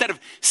do instead of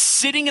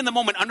sitting in the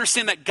moment,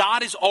 understand that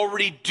God is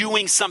already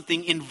doing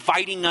something,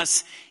 inviting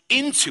us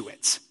into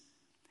it.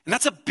 And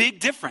that's a big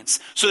difference.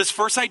 So this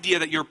first idea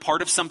that you're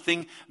part of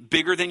something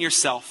bigger than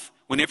yourself,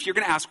 if you're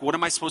going to ask, what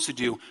am I supposed to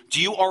do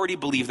you already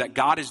believe that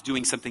God is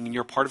doing something and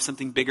you're part of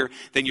something bigger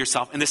than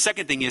yourself? And the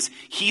second thing is,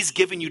 he's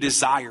given you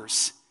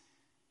desires.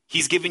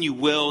 He's given you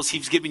wills.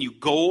 He's given you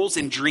goals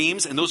and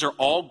dreams, and those are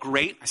all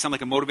great. I sound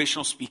like a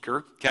motivational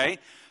speaker, okay?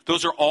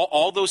 Those are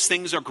all those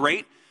things are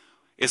great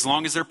as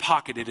long as they're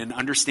pocketed in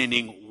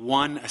understanding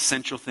one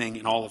essential thing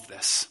in all of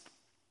this.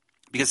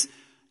 Because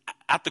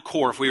at the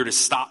core, if we were to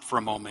stop for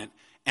a moment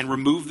and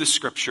remove the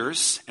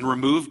scriptures and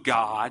remove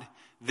God,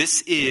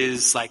 this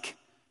is like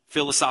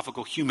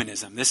philosophical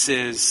humanism. This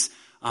is,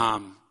 I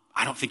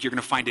don't think you're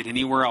going to find it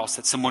anywhere else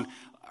that someone,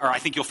 or I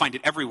think you'll find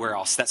it everywhere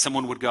else, that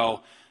someone would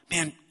go,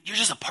 man, you're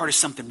just a part of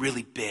something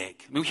really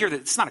big. I mean, we hear that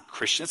it's not a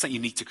Christian, that's not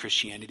unique to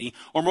Christianity.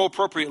 Or more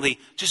appropriately,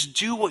 just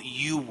do what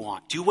you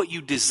want, do what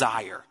you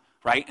desire,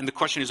 right? And the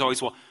question is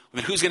always, well,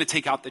 then who's going to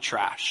take out the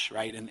trash,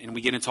 right? And we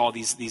get into all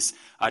these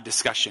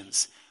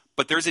discussions.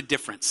 But there's a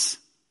difference.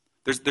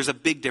 There's a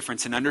big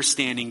difference in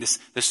understanding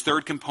this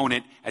third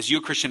component. As you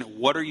a Christian,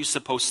 what are you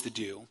supposed to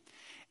do?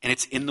 And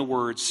it's in the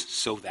words,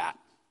 so that.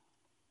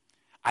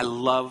 I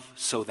love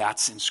so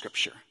that's in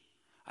Scripture.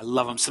 I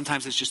love them.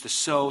 Sometimes it's just a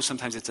so,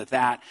 sometimes it's a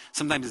that,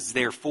 sometimes it's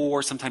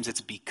therefore, sometimes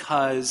it's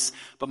because.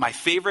 But my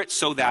favorite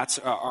so that's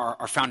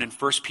are found in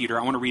 1 Peter.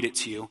 I want to read it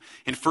to you.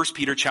 In 1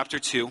 Peter chapter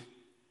 2,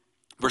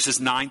 verses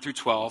 9 through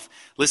 12.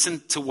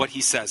 Listen to what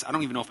he says. I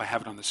don't even know if I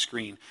have it on the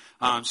screen,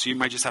 so you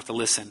might just have to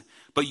listen.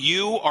 But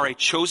you are a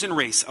chosen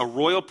race, a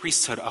royal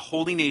priesthood, a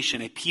holy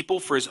nation, a people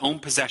for his own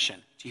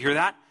possession. Do you hear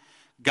that?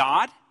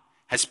 God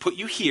has put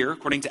you here,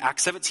 according to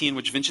Acts 17,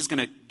 which Vince is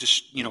going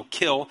to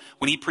kill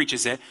when he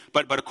preaches it.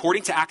 But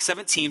according to Acts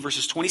 17,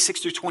 verses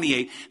 26 through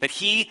 28, that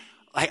he,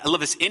 I love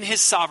this, in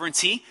his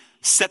sovereignty,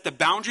 set the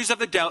boundaries of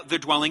the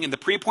dwelling in the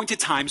pre-appointed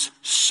times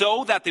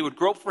so that they would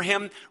grope for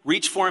him,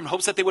 reach for him,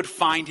 hopes that they would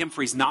find him, for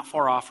he's not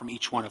far off from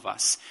each one of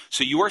us.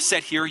 So you are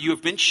set here. You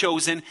have been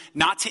chosen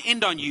not to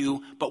end on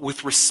you, but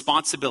with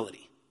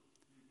responsibility.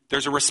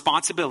 There's a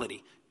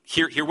responsibility.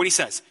 Hear what he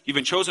says. You've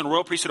been chosen a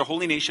royal priesthood, a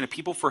holy nation, a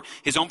people for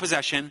his own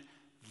possession,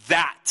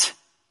 that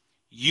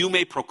you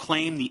may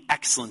proclaim the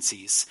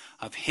excellencies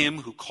of him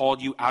who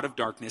called you out of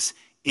darkness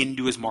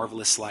into his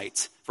marvelous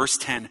light. Verse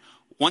 10,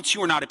 once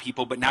you were not a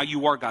people, but now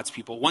you are God's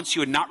people. Once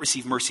you had not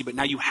received mercy, but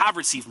now you have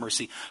received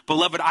mercy.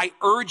 Beloved, I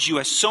urge you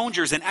as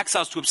sojourners and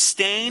exiles to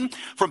abstain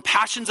from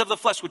passions of the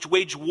flesh, which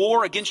wage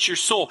war against your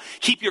soul.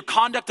 Keep your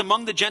conduct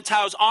among the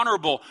Gentiles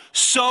honorable,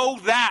 so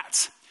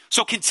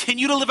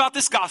continue to live out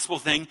this gospel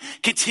thing.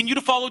 Continue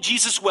to follow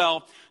Jesus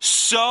well,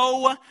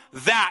 so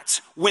that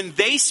when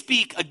they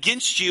speak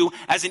against you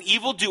as an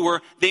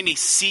evildoer, they may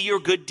see your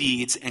good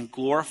deeds and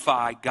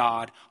glorify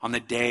God on the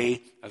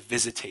day of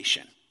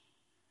visitation.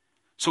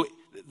 So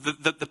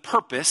the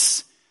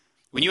purpose,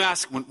 when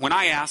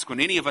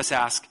any of us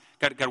ask,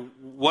 God,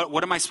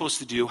 what am I supposed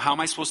to do? How am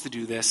I supposed to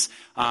do this?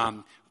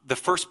 The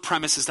first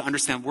premise is to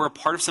understand we're a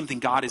part of something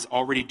God is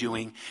already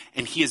doing,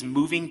 and he is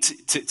moving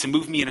to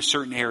move me in a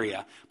certain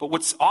area. But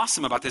what's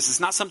awesome about this is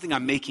not something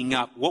I'm making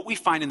up. What we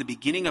find in the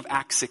beginning of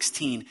Acts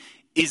 16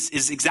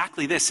 is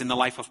exactly this in the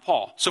life of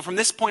Paul. So from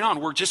this point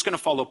on, we're just going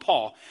to follow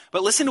Paul.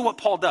 But listen to what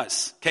Paul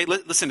does. Okay,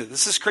 listen to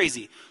this. This is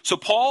crazy. So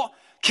Paul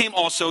came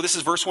also, this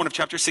is verse 1 of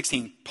chapter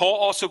 16. Paul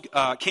also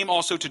came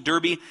also to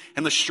Derbe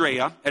and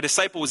Lystra. A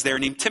disciple was there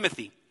named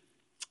Timothy,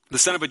 the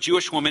son of a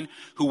Jewish woman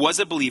who was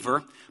a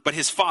believer, but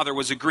his father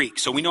was a Greek.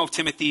 So we know of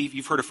Timothy.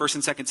 You've heard of 1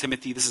 and 2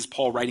 Timothy. This is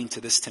Paul writing to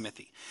this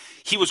Timothy.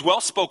 He was well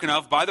spoken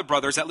of by the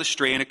brothers at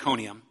Lystra and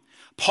Iconium.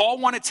 Paul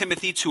wanted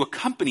Timothy to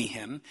accompany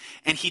him,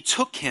 and he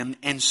took him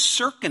and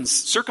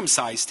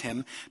circumcised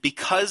him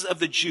because of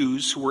the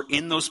Jews who were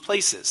in those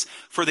places.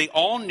 For they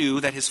all knew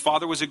that his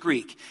father was a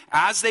Greek.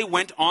 As they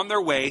went on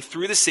their way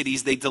through the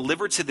cities, they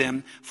delivered to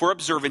them for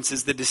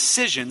observances the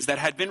decisions that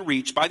had been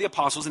reached by the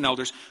apostles and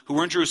elders who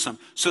were in Jerusalem,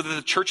 so that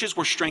the churches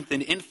were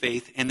strengthened in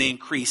faith and they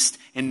increased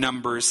in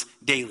numbers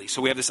daily.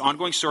 So we have this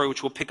ongoing story,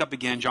 which we'll pick up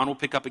again. John will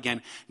pick up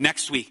again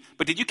next week.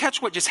 But did you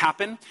catch what just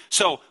happened?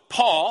 So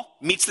Paul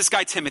meets this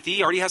guy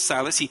Timothy. He already has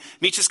Silas. He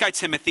meets this guy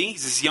Timothy.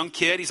 He's this young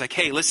kid. He's like,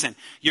 hey, listen,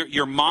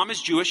 your mom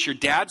is Jewish. Your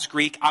dad's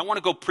Greek. I want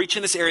to go preach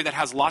in this area that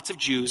has lots of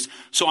Jews.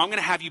 So I'm going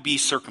to have you be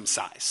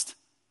circumcised.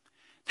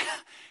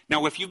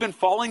 Now, if you've been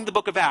following the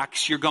book of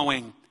Acts, you're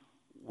going,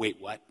 wait,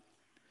 what?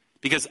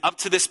 Because up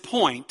to this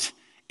point,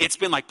 it's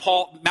been like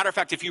Paul. Matter of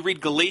fact, if you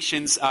read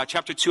Galatians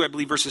chapter 2, I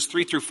believe verses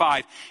 3 through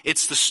 5,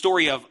 it's the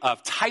story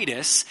of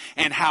Titus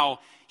and how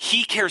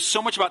he cares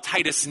so much about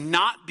Titus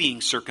not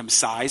being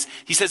circumcised.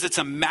 He says it's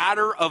a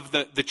matter of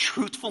the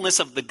truthfulness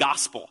of the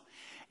gospel.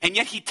 And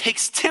yet he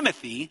takes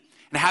Timothy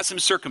and has him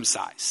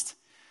circumcised.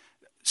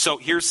 So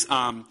here's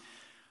a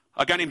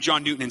guy named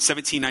John Newton in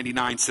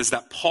 1799 says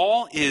that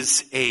Paul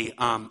is a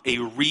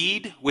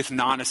reed with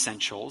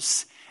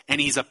non-essentials,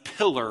 and he's a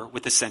pillar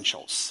with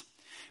essentials.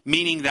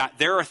 Meaning that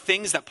there are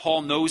things that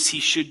Paul knows he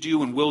should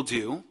do and will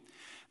do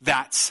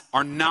that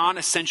are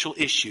non-essential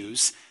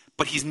issues,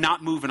 but he's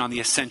not moving on the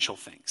essential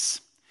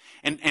things.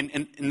 And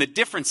the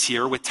difference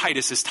here with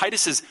Titus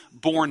is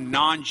born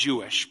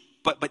non-Jewish.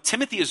 but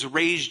Timothy is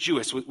raised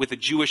Jewish with a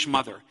Jewish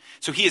mother.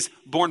 So he is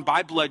born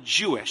by blood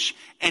Jewish.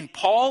 And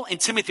Paul and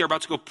Timothy are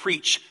about to go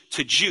preach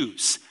to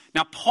Jews.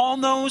 Now, Paul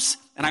knows,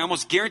 and I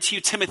almost guarantee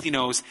you Timothy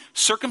knows,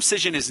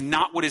 circumcision is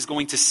not what is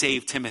going to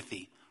save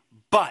Timothy.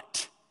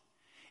 But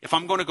if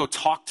I'm going to go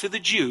talk to the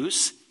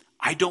Jews,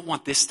 I don't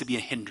want this to be a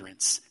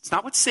hindrance. It's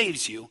not what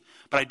saves you,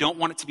 but I don't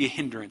want it to be a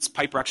hindrance.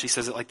 Piper actually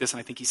says it like this, and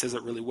I think he says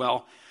it really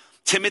well.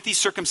 Timothy's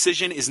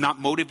circumcision is not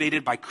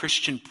motivated by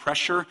Christian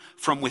pressure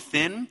from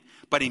within,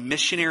 but a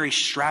missionary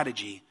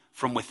strategy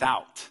from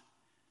without.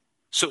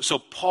 So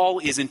Paul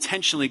is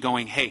intentionally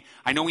going, hey,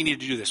 I know we need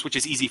to do this, which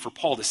is easy for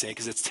Paul to say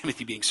because it's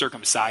Timothy being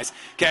circumcised,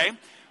 okay?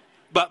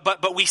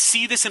 But we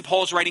see this in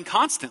Paul's writing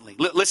constantly.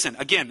 Listen,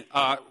 again,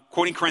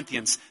 quoting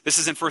Corinthians. This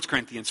is in 1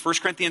 Corinthians. 1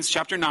 Corinthians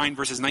chapter 9,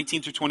 verses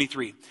 19 through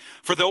 23.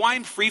 For though I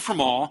am free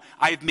from all,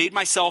 I have made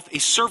myself a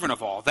servant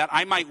of all, that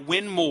I might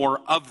win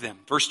more of them.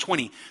 Verse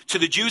 20. To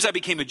the Jews I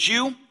became a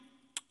Jew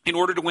in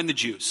order to win the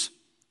Jews.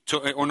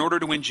 In order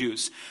to win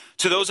Jews.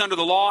 To those under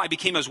the law, I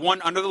became as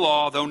one under the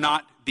law, though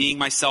not being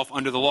myself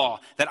under the law,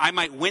 that I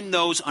might win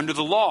those under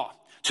the law.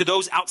 To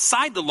those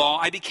outside the law,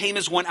 I became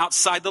as one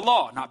outside the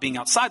law, not being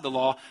outside the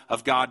law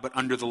of God, but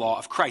under the law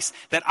of Christ,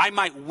 that I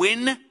might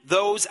win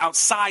those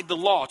outside the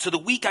law. To the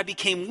weak, I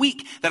became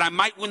weak, that I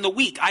might win the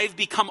weak. I have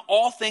become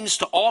all things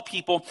to all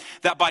people,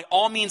 that by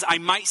all means I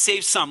might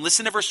save some.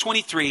 Listen to verse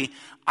 23.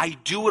 I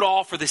do it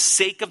all for the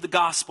sake of the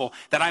gospel,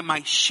 that I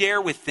might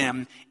share with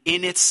them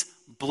in its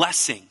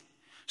blessing.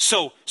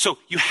 So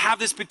you have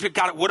this big picture.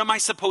 God, what am I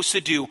supposed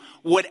to do?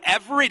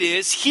 Whatever it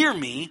is, hear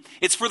me.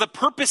 It's for the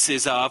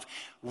purposes of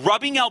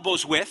rubbing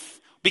elbows with,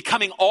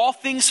 becoming all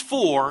things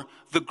for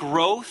the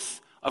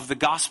growth of the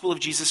gospel of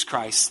Jesus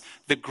Christ,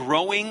 the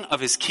growing of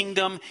his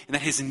kingdom, and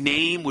that his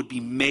name would be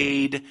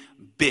made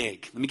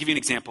big. Let me give you an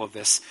example of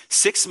this.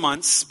 6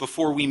 months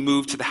before we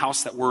moved to the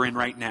house that we're in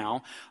right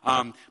now,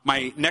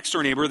 my next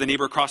door neighbor, the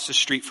neighbor across the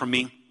street from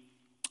me,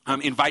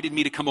 invited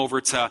me to come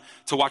over to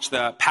watch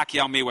the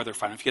Pacquiao-Mayweather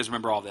fight. I don't know if you guys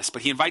remember all this,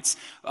 but he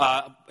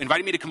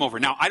invited me to come over.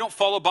 Now, I don't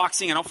follow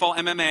boxing, I don't follow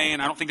MMA, and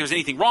I don't think there's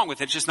anything wrong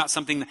with it. It's just not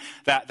something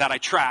that I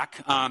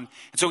track. And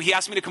so he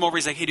asked me to come over.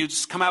 He's like, hey, dude,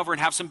 just come over and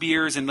have some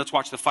beers and let's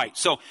watch the fight.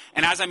 So,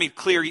 and as I made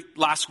clear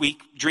last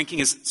week, drinking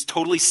is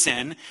totally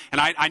sin,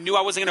 and I knew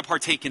I wasn't going to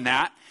partake in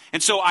that.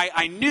 And so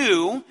I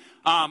knew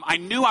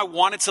I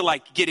wanted to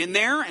get in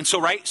there. And so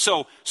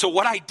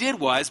what I did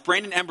was,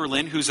 Brandon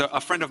Emberlin, who's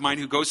a friend of mine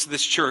who goes to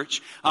this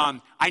church,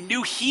 I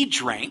knew he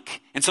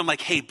drank. And so I'm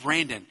like, hey,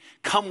 Brandon,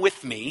 come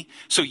with me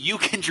so you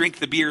can drink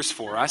the beers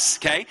for us.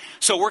 Okay.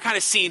 So we're kind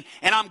of seeing,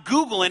 and I'm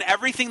Googling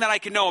everything that I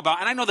can know about.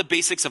 And I know the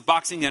basics of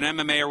boxing and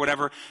MMA or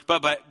whatever,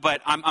 but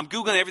I'm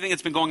Googling everything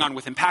that's been going on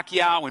with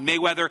Pacquiao and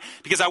Mayweather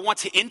because I want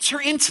to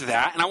enter into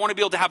that and I want to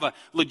be able to have a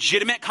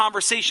legitimate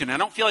conversation. I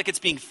don't feel like it's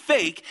being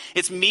fake.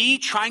 It's me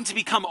trying to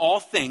become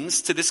all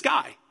things to this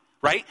guy.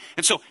 Right?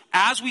 And so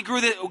as we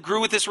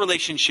grew with this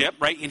relationship,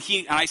 right? And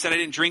I said I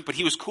didn't drink, but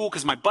he was cool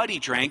because my buddy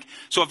drank.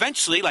 So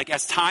eventually,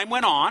 as time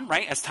went on,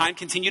 right? As time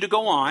continued to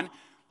go on,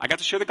 I got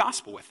to share the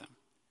gospel with him.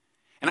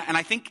 And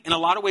I think in a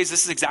lot of ways,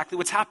 this is exactly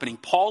what's happening.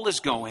 Paul is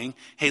going,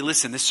 hey,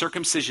 listen, this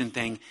circumcision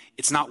thing,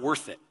 it's not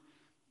worth it.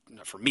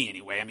 For me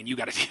anyway. I mean, you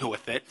got to deal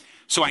with it.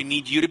 So I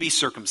need you to be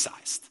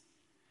circumcised.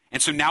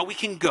 And so now we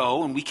can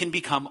go and we can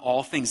become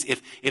all things.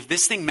 If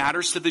this thing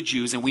matters to the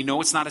Jews and we know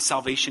it's not a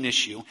salvation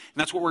issue, and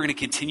that's what we're going to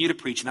continue to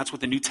preach, and that's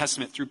what the New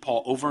Testament through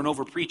Paul over and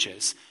over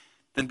preaches,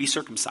 then be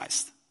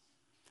circumcised.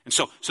 And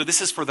so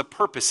this is for the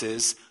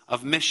purposes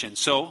of mission.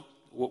 So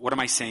what am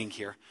I saying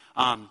here?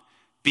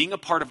 Being a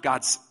part of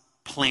God's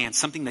plan,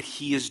 something that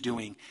he is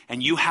doing,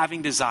 and you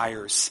having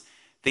desires,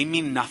 they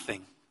mean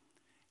nothing.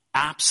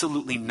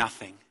 Absolutely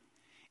nothing.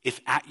 If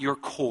at your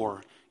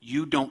core,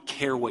 you don't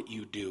care what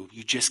you do.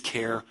 You just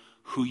care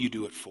who you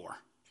do it for.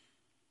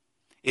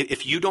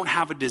 If you don't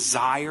have a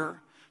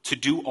desire to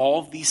do all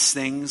of these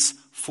things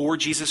for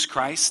Jesus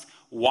Christ,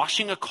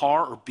 washing a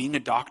car or being a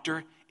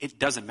doctor, it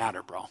doesn't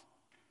matter, bro.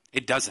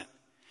 It doesn't.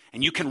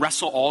 And you can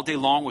wrestle all day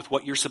long with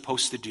what you're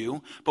supposed to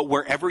do, but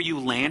wherever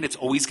you land, it's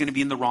always going to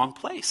be in the wrong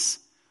place.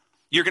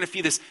 You're going to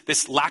feel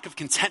this lack of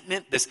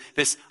contentment,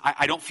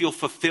 I don't feel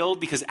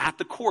fulfilled because at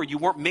the core, you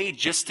weren't made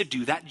just to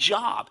do that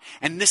job.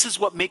 And this is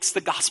what makes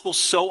the gospel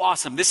so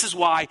awesome. This is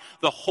why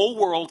the whole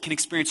world can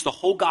experience the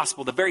whole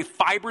gospel, the very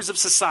fibers of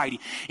society.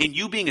 And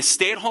you being a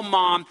stay-at-home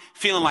mom,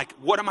 feeling like,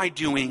 what am I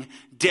doing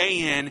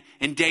day in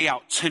and day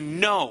out? To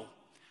know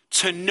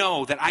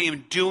that I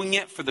am doing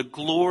it for the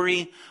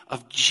glory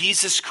of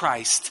Jesus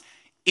Christ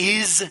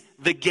is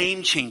the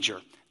game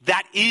changer.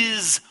 That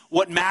is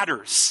what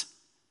matters.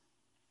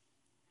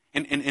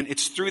 And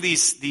it's through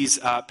these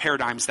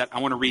paradigms that I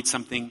want to read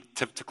something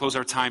to close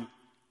our time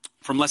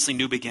from Lesslie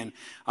Newbigin.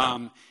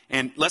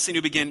 And Lesslie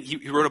Newbigin,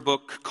 he wrote a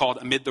book called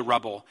Amid the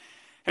Rubble.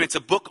 And it's a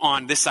book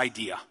on this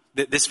idea,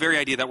 this very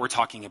idea that we're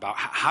talking about.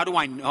 How do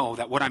I know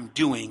that what I'm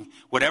doing,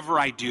 whatever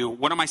I do,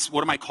 what am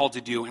I called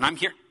to do? And I'm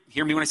here,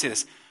 hear me when I say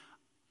this.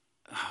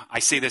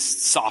 I say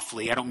this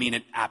softly. I don't mean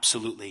it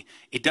absolutely.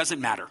 It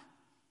doesn't matter.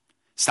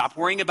 Stop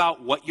worrying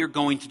about what you're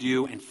going to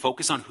do and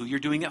focus on who you're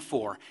doing it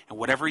for. And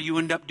whatever you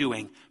end up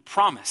doing,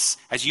 promise,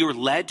 as you are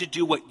led to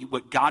do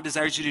what God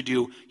desires you to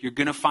do, you're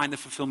going to find the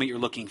fulfillment you're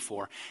looking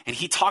for. And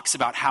he talks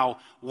about how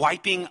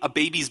wiping a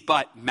baby's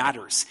butt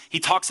matters. He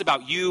talks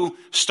about you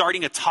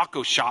starting a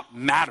taco shop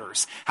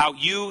matters. How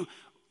you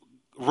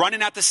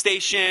running at the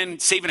station,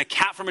 saving a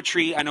cat from a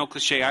tree, I know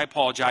cliche, I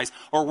apologize,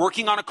 or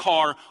working on a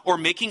car, or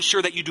making sure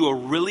that you do a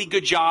really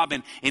good job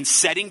in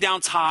setting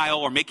down tile,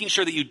 or making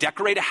sure that you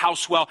decorate a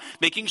house well,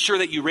 making sure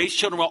that you raise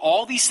children well,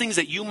 all these things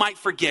that you might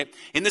forget.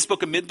 In this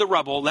book, Amid the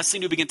Rubble, Leslie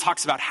Newbegin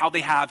talks about how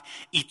they have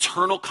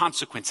eternal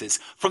consequences.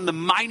 From the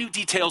minute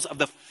details of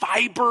the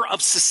fiber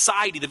of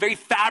society, the very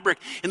fabric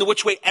in the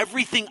which way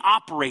everything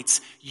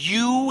operates,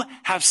 you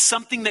have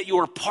something that you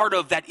are part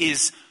of that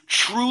is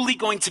truly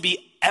going to be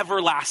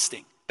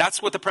everlasting. That's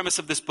what the premise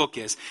of this book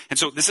is. And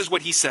so this is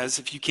what he says,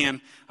 if you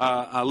can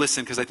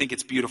listen, because I think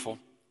it's beautiful.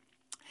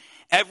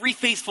 Every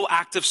faithful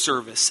act of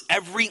service,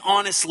 every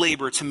honest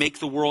labor to make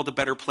the world a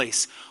better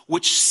place,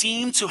 which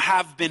seem to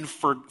have been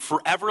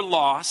forever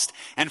lost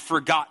and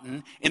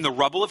forgotten in the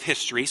rubble of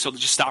history. So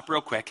just stop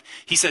real quick.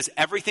 He says,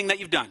 everything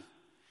that you've done,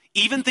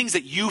 even things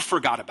that you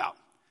forgot about.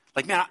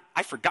 Like, man,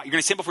 I forgot. You're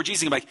going to stand before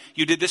Jesus and be like,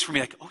 you did this for me.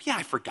 Like, oh yeah,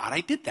 I forgot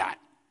I did that.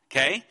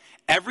 Okay?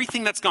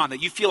 Everything that's gone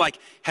that you feel like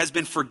has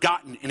been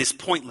forgotten and is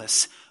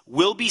pointless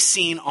will be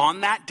seen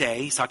on that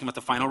day, he's talking about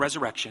the final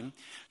resurrection,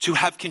 to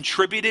have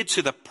contributed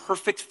to the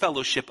perfect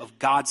fellowship of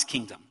God's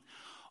kingdom.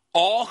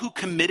 All who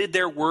committed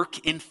their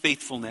work in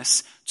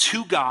faithfulness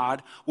to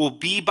God will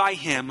be by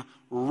him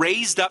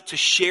raised up to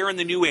share in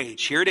the new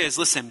age. Here it is,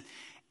 listen,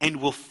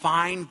 and will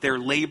find their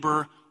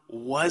labor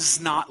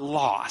was not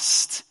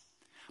lost,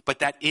 but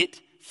that it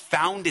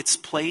found its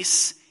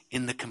place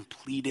in the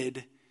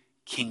completed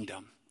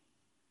kingdom.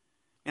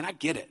 And I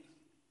get it.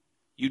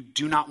 You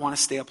do not want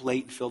to stay up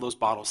late and fill those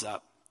bottles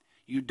up.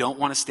 You don't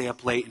want to stay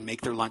up late and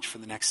make their lunch for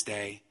the next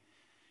day.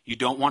 You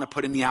don't want to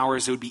put in the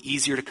hours. It would be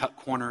easier to cut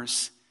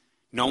corners.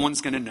 No one's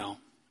going to know.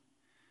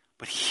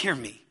 But hear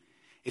me.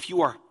 If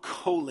you are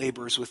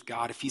co-laborers with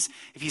God, if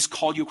he's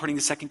called you, according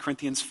to 2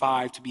 Corinthians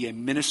 5, to be a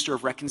minister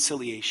of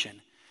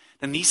reconciliation,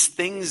 then these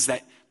things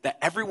that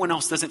everyone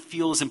else doesn't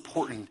feel as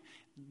important,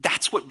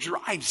 that's what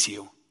drives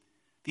you.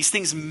 These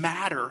things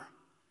matter,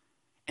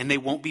 and they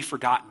won't be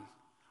forgotten.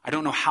 I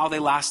don't know how they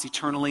last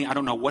eternally. I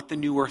don't know what the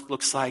new earth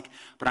looks like,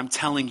 but I'm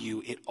telling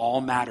you, it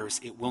all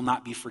matters. It will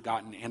not be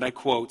forgotten. And I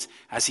quote,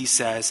 as he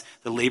says,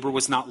 the labor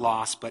was not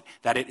lost, but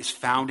that it is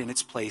found in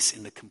its place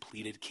in the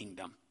completed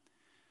kingdom.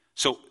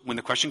 So when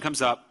the question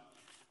comes up,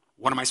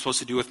 what am I supposed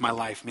to do with my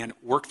life? Man,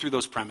 work through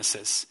those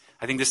premises.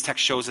 I think this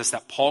text shows us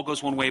that Paul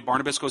goes one way,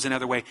 Barnabas goes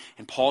another way,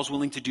 and Paul's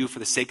willing to do for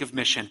the sake of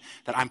mission,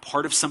 that I'm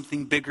part of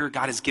something bigger.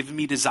 God has given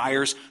me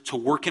desires to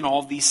work in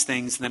all these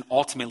things, and then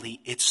ultimately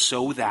it's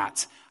so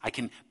that I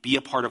can be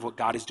a part of what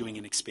God is doing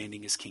in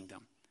expanding his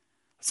kingdom.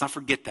 Let's not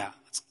forget that.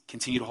 Let's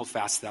continue to hold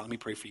fast to that. Let me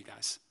pray for you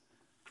guys.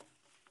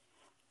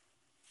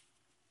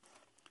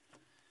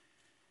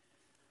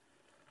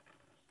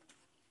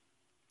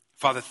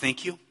 Father,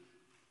 thank you.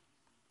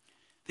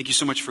 Thank you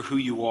so much for who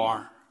you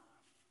are,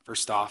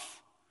 first off.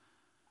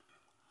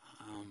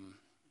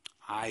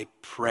 I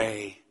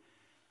pray,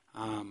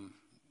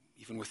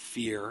 even with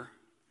fear,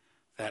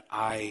 that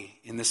I,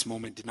 in this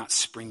moment, did not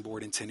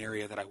springboard into an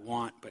area that I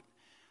want, but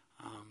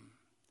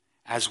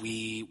as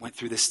we went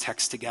through this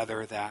text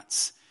together,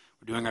 that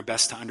we're doing our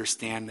best to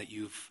understand that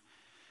you've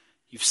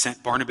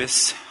sent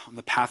Barnabas on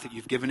the path that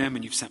you've given him,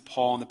 and you've sent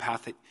Paul on the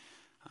path that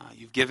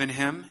you've given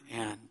him,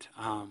 and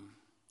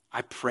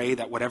I pray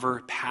that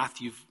whatever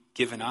path you've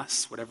given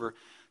us, whatever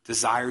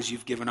desires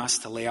you've given us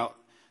to lay out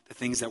the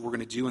things that we're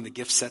going to do and the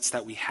gift sets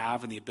that we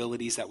have and the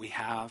abilities that we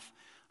have,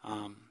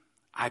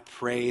 I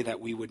pray that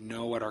we would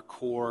know at our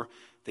core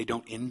they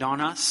don't end on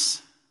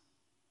us,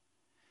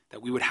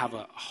 that we would have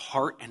a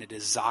heart and a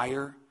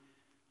desire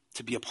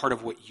to be a part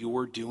of what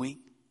you're doing,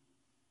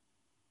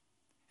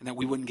 and that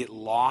we wouldn't get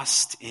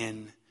lost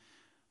in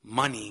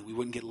money, we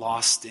wouldn't get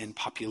lost in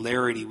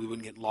popularity, we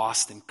wouldn't get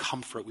lost in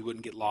comfort, we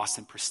wouldn't get lost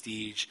in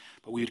prestige,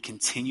 but we would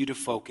continue to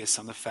focus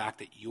on the fact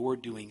that you're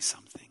doing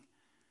something,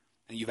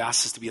 and you've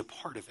asked us to be a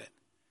part of it.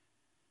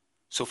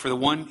 So for the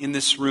one in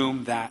this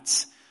room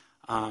that's,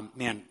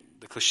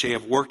 the cliche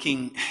of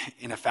working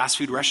in a fast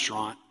food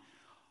restaurant,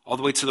 all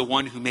the way to the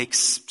one who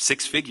makes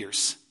 6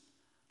 figures,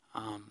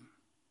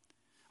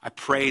 I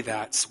pray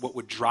that what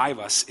would drive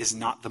us is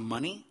not the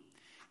money,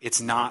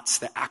 it's not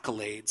the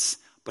accolades,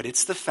 but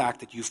it's the fact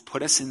that you've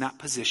put us in that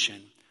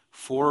position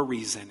for a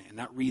reason, and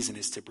that reason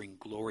is to bring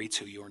glory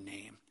to your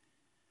name.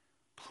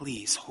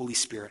 Please, Holy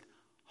Spirit,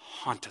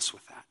 haunt us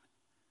with that.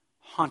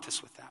 Haunt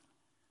us with that.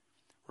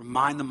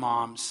 Remind the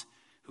moms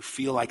who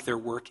feel like their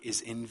work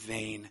is in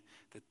vain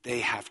that they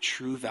have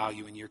true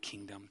value in your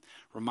kingdom.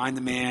 Remind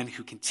the man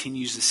who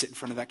continues to sit in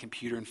front of that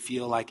computer and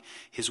feel like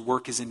his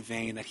work is in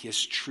vain, that he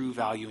has true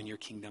value in your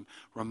kingdom.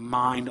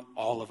 Remind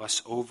all of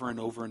us over and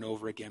over and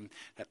over again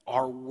that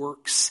our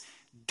works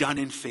done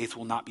in faith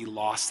will not be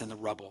lost in the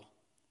rubble.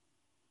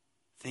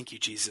 Thank you,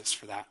 Jesus,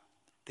 for that.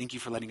 Thank you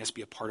for letting us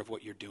be a part of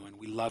what you're doing.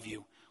 We love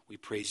you. We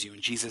praise you.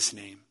 In Jesus'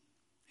 name,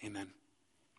 amen.